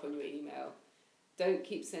follow up on your email. Don't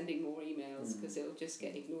keep sending more emails, because it'll just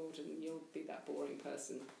get ignored and you'll be that boring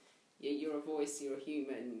person. You're a voice, you're a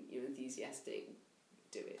human, you're enthusiastic.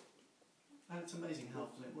 Do it. And it's amazing how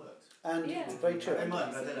often it works. And very true. I don't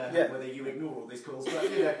know whether you ignore all these calls, but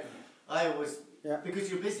I always, because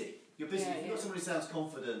you're busy. You're busy. If you've got somebody who sounds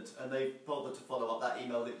confident and they've bothered to follow up that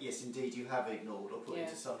email that, yes, indeed, you have ignored or put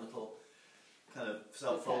into some little kind of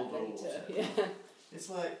folder or whatever. It's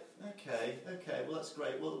like, okay, well, that's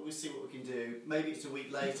great. Well, we'll see what we can do. Maybe it's a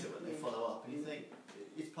week later when they follow up, and you think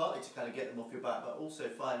it's partly to kind of get them off your back, but also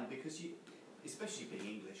finally because you, especially being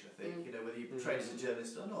English, I think, whether you're trained as a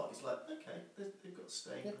journalist or not, it's like, okay, they've got to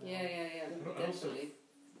stay. Yeah, and also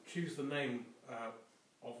choose the name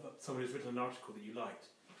of somebody who's written an article that you liked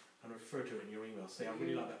and refer to it in your email. Say, I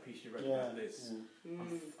really like that piece you wrote about this.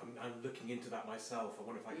 I'm looking into that myself. I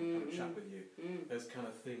wonder if I can have a chat with you. Those kind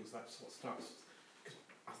of things, that's what starts. Because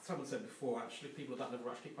as someone said before, actually, people at that level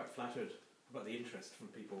are actually quite flattered about the interest from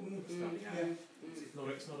people who are starting out.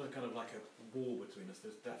 It's not a kind of like a wall between us.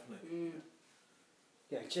 There's definitely...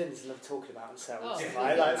 Yeah, journalists love talking about themselves. Oh.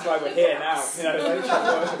 That's why we're here now.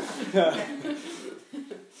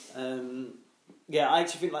 I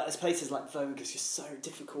actually think there's places like Vogue is just so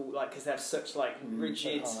difficult, because they have such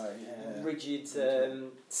rigid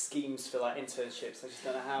schemes for internships. I just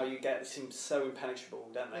don't know how you get. It seems so impenetrable,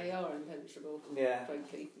 don't they? They are impenetrable. Yeah.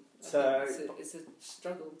 Frankly, So it's a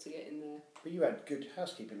struggle to get in there. But you had good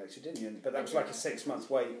housekeeping lecture, didn't you? But that was like a 6-month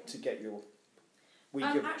wait to get your week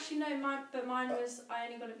of... Actually, no, mine was... I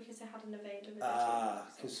only got it because I had an availability.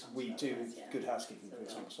 Because we do good housekeeping, for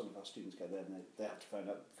example. Some of our students go there and they have to phone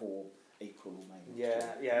up for April or May.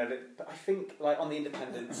 Yeah. But I think on the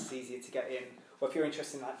independents, it's easier to get in. Or if you're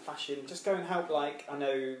interested in fashion, just go and help. I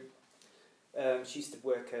know she used to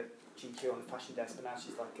work at GQ on the fashion desk, but now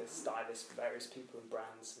she's a stylist for various people and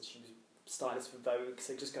brands, and she was stylist for Vogue,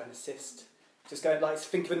 so just go and assist. Just go like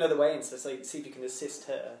think of another way, and so see if you can assist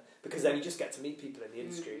her, because then you just get to meet people in the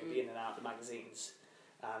industry and be in and out of the magazines,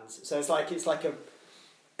 and so it's like a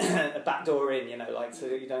a back door in, like so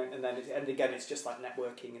you don't, and again it's just like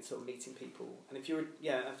networking and sort of meeting people, and if you're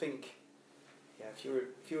I think. Yeah,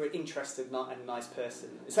 if you're an interested and a nice person,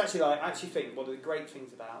 it's actually I actually think one of the great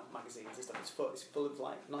things about magazines is that it's full of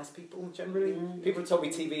like nice people generally. People have told me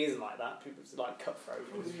TV isn't like that. People are like cutthroat.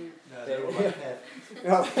 No, they're all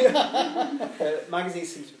like magazines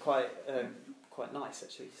seem to be quite nice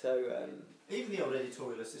actually. So even the old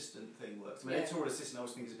editorial assistant thing works. I mean, editorial assistant I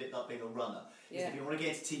always think is a bit like being a runner. If you want to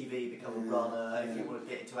get into TV, become a runner. If you want to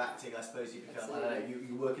get into acting, I suppose you become. I don't know.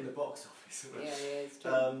 You work in the box office. It's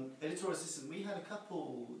true. Editorial assistant. We had a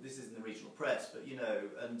couple. This is in the regional press, but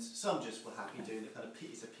and some just were happy doing the kind of.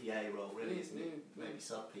 It's a PA role, really, isn't it? Maybe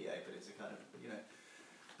sub PA, but it's a kind of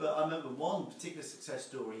But I remember one particular success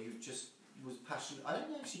story who just was passionate. I don't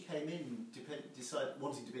know if she came in decided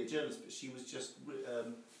wanting to be a journalist, but she was just.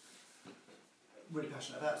 Really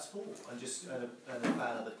passionate about sport and a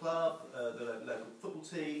fan of the club, the local football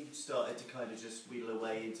team, started to kind of just wheedle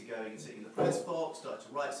away into going and sitting in the press box, started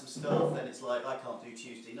to write some stuff, and it's like, I can't do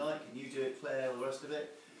Tuesday night, can you do it, Claire, all the rest of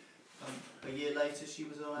it? A year later she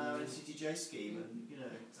was on our NCTJ scheme, and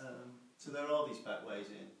so there are these back ways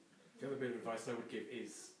in. The other bit of advice I would give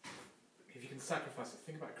is, if you can sacrifice it,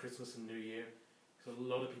 think about Christmas and New Year. Because a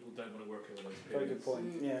lot of people don't want to work over those periods. Very good point.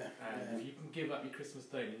 And if you can give up your Christmas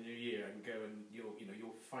Day and New Year and go and you'll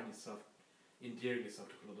find yourself endearing yourself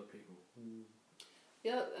to a lot of people.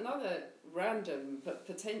 Yeah, another random but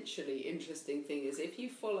potentially interesting thing is if you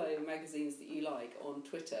follow magazines that you like on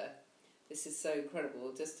Twitter, this is so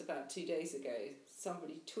incredible. Just about 2 days ago,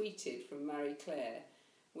 somebody tweeted from Marie Claire,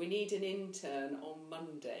 "We need an intern on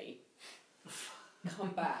Monday.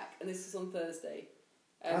 Come back." And this was on Thursday.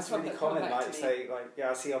 That's really common. Like say,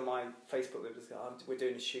 I see on my Facebook that we're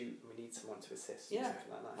doing a shoot and we need someone to assist. Yeah,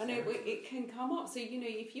 something like that. I know it can come up. So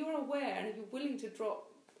if you're aware and if you're willing to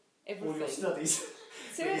drop everything, all your studies.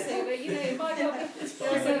 Seriously, but it might not be.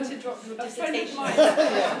 You're going to drop your dissertation.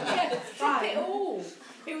 Drop it all.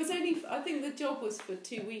 It was only. I think the job was for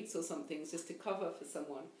 2 weeks or something, just to cover for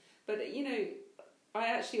someone. But I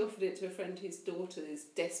actually offered it to a friend whose daughter is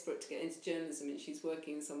desperate to get into journalism, and she's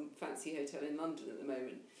working in some fancy hotel in London at the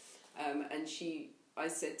moment. I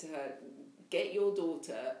said to her, get your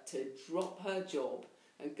daughter to drop her job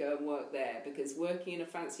and go and work there, because working in a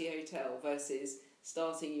fancy hotel versus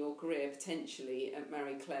starting your career potentially at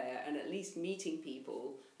Marie Claire and at least meeting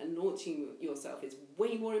people and launching yourself is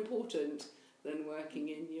way more important than working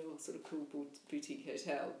in your sort of cool boutique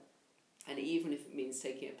hotel. And even if it means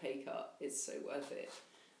taking a pay cut, it's so worth it.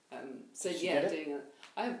 Doing it.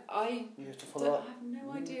 You have to follow up. I have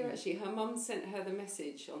no idea actually. Her mum sent her the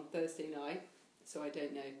message on Thursday night, so I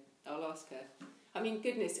don't know. I'll ask her. I mean,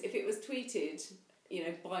 goodness, if it was tweeted,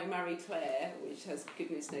 by Marie Claire, which has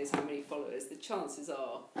goodness knows how many followers, the chances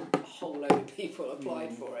are a whole load of people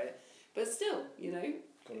applied for it. But still,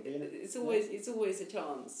 it's always a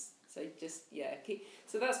chance. So just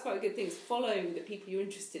so that's quite a good thing. Follow the people you're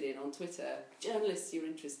interested in on Twitter, journalists you're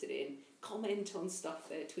interested in, comment on stuff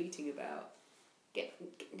they're tweeting about, get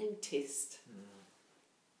noticed.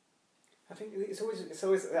 I think it's always.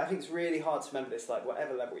 I think it's really hard to remember this, like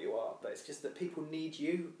whatever level you are, but it's just that people need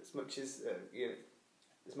you as much as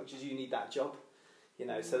you need that job.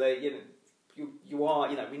 So they you are,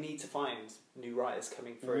 we need to find new writers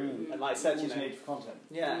coming through, and like I said, need for content.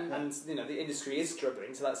 And the industry is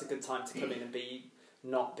struggling, so that's a good time to come in and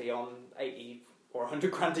not be on 80 or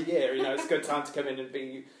 100 grand a year. It's a good time to come in and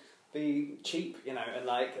be cheap, and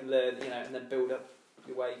learn, and then build up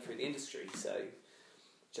your way through the industry. So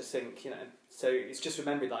just think, so it's just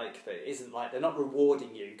remembering that it isn't like they're not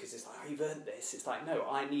rewarding you because it's like, oh, you've earned this. It's like, no,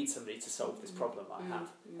 I need somebody to solve this problem I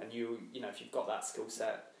have, and if you've got that skill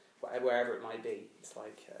set, wherever it might be, it's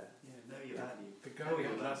like know your value. The guy we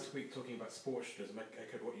had last week talking about sports journalism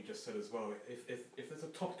echoed what you just said as well. If there's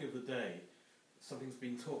a topic of the day, something's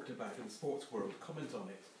been talked about in the sports world, comment on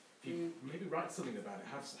it. If you maybe write something about it,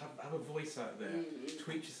 have a voice out there,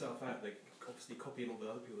 tweet yourself out there, obviously copying all the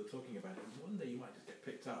other people that are talking about it, and one day you might just get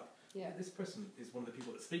picked up. Yeah, this person is one of the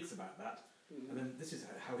people that speaks about that, and then this is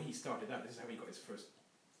how he started out. This is how he got his first.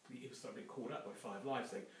 He was starting to be called up by 5 Live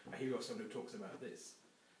saying, "I hear you're someone who talks about this,"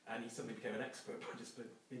 and he suddenly became an expert by just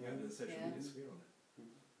being out in the social media sphere on it.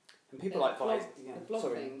 And people like Vice. The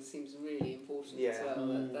blog thing seems really important as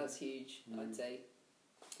well. That's huge, I'd say.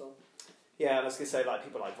 Well. Yeah, and I was going to say, like,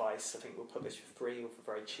 people like Vice, I think will publish for free or for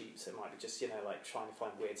very cheap, so it might be just, trying to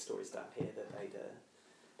find weird stories down here that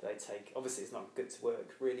they take. Obviously, it's not good to work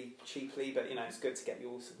really cheaply, but it's good to get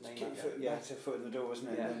your sort of name out there. Get your foot in the door, isn't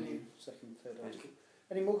it? Yeah. And then you second, third article.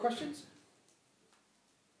 Any more questions?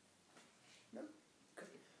 No.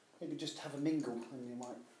 Maybe just have a mingle, and you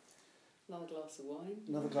might. Another glass of wine.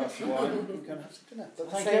 Another glass of wine. We're going to have some dinner.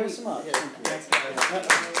 But thank you Say ever so much. Yeah, Thank you. thanks, guys.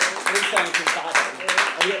 I didn't say anything bad.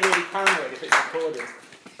 I get really paranoid if it's recorded.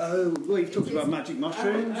 Oh, well, you've talked about magic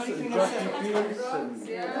mushrooms and Everything dry I said. computers and...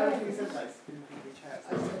 Everything I said,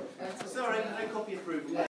 like, Sorry, no copy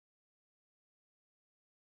approval.